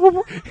 whoop, whoop, whoop,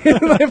 whoop.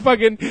 And I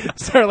fucking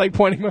start like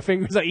pointing my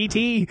fingers at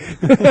E.T.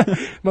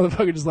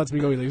 Motherfucker just lets me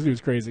go. He's like, this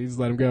dude's crazy. Just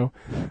let him go.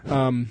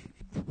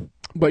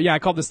 But yeah, I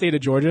called the state of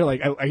Georgia.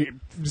 Like, I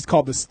just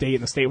called the state,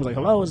 and the state was like,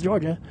 hello, it's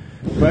Georgia.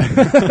 But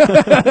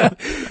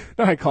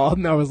no, I called,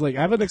 and I was like,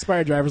 I have an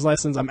expired driver's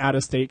license. I'm out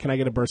of state. Can I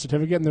get a birth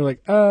certificate? And they're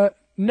like,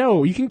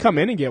 no, you can come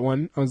in and get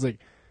one. I was like,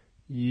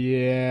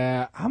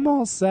 yeah, I'm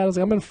all set. I was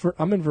like,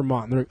 I'm in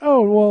Vermont. And they're like,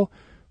 oh, well,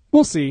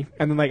 we'll see.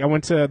 And then, like, I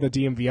went to the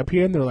DMV up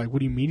here, and they're like, what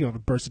do you mean you have a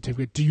birth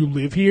certificate? Do you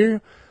live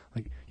here?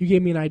 Like, you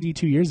gave me an ID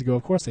 2 years ago.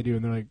 Of course I do.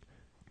 And they're like,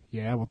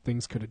 yeah, well,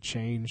 things could have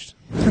changed.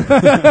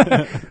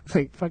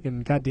 Like,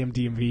 fucking goddamn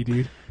DMV,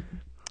 dude.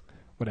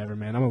 Whatever,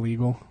 man. I'm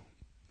illegal.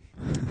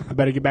 I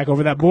better get back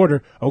over that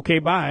border. Okay,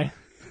 bye.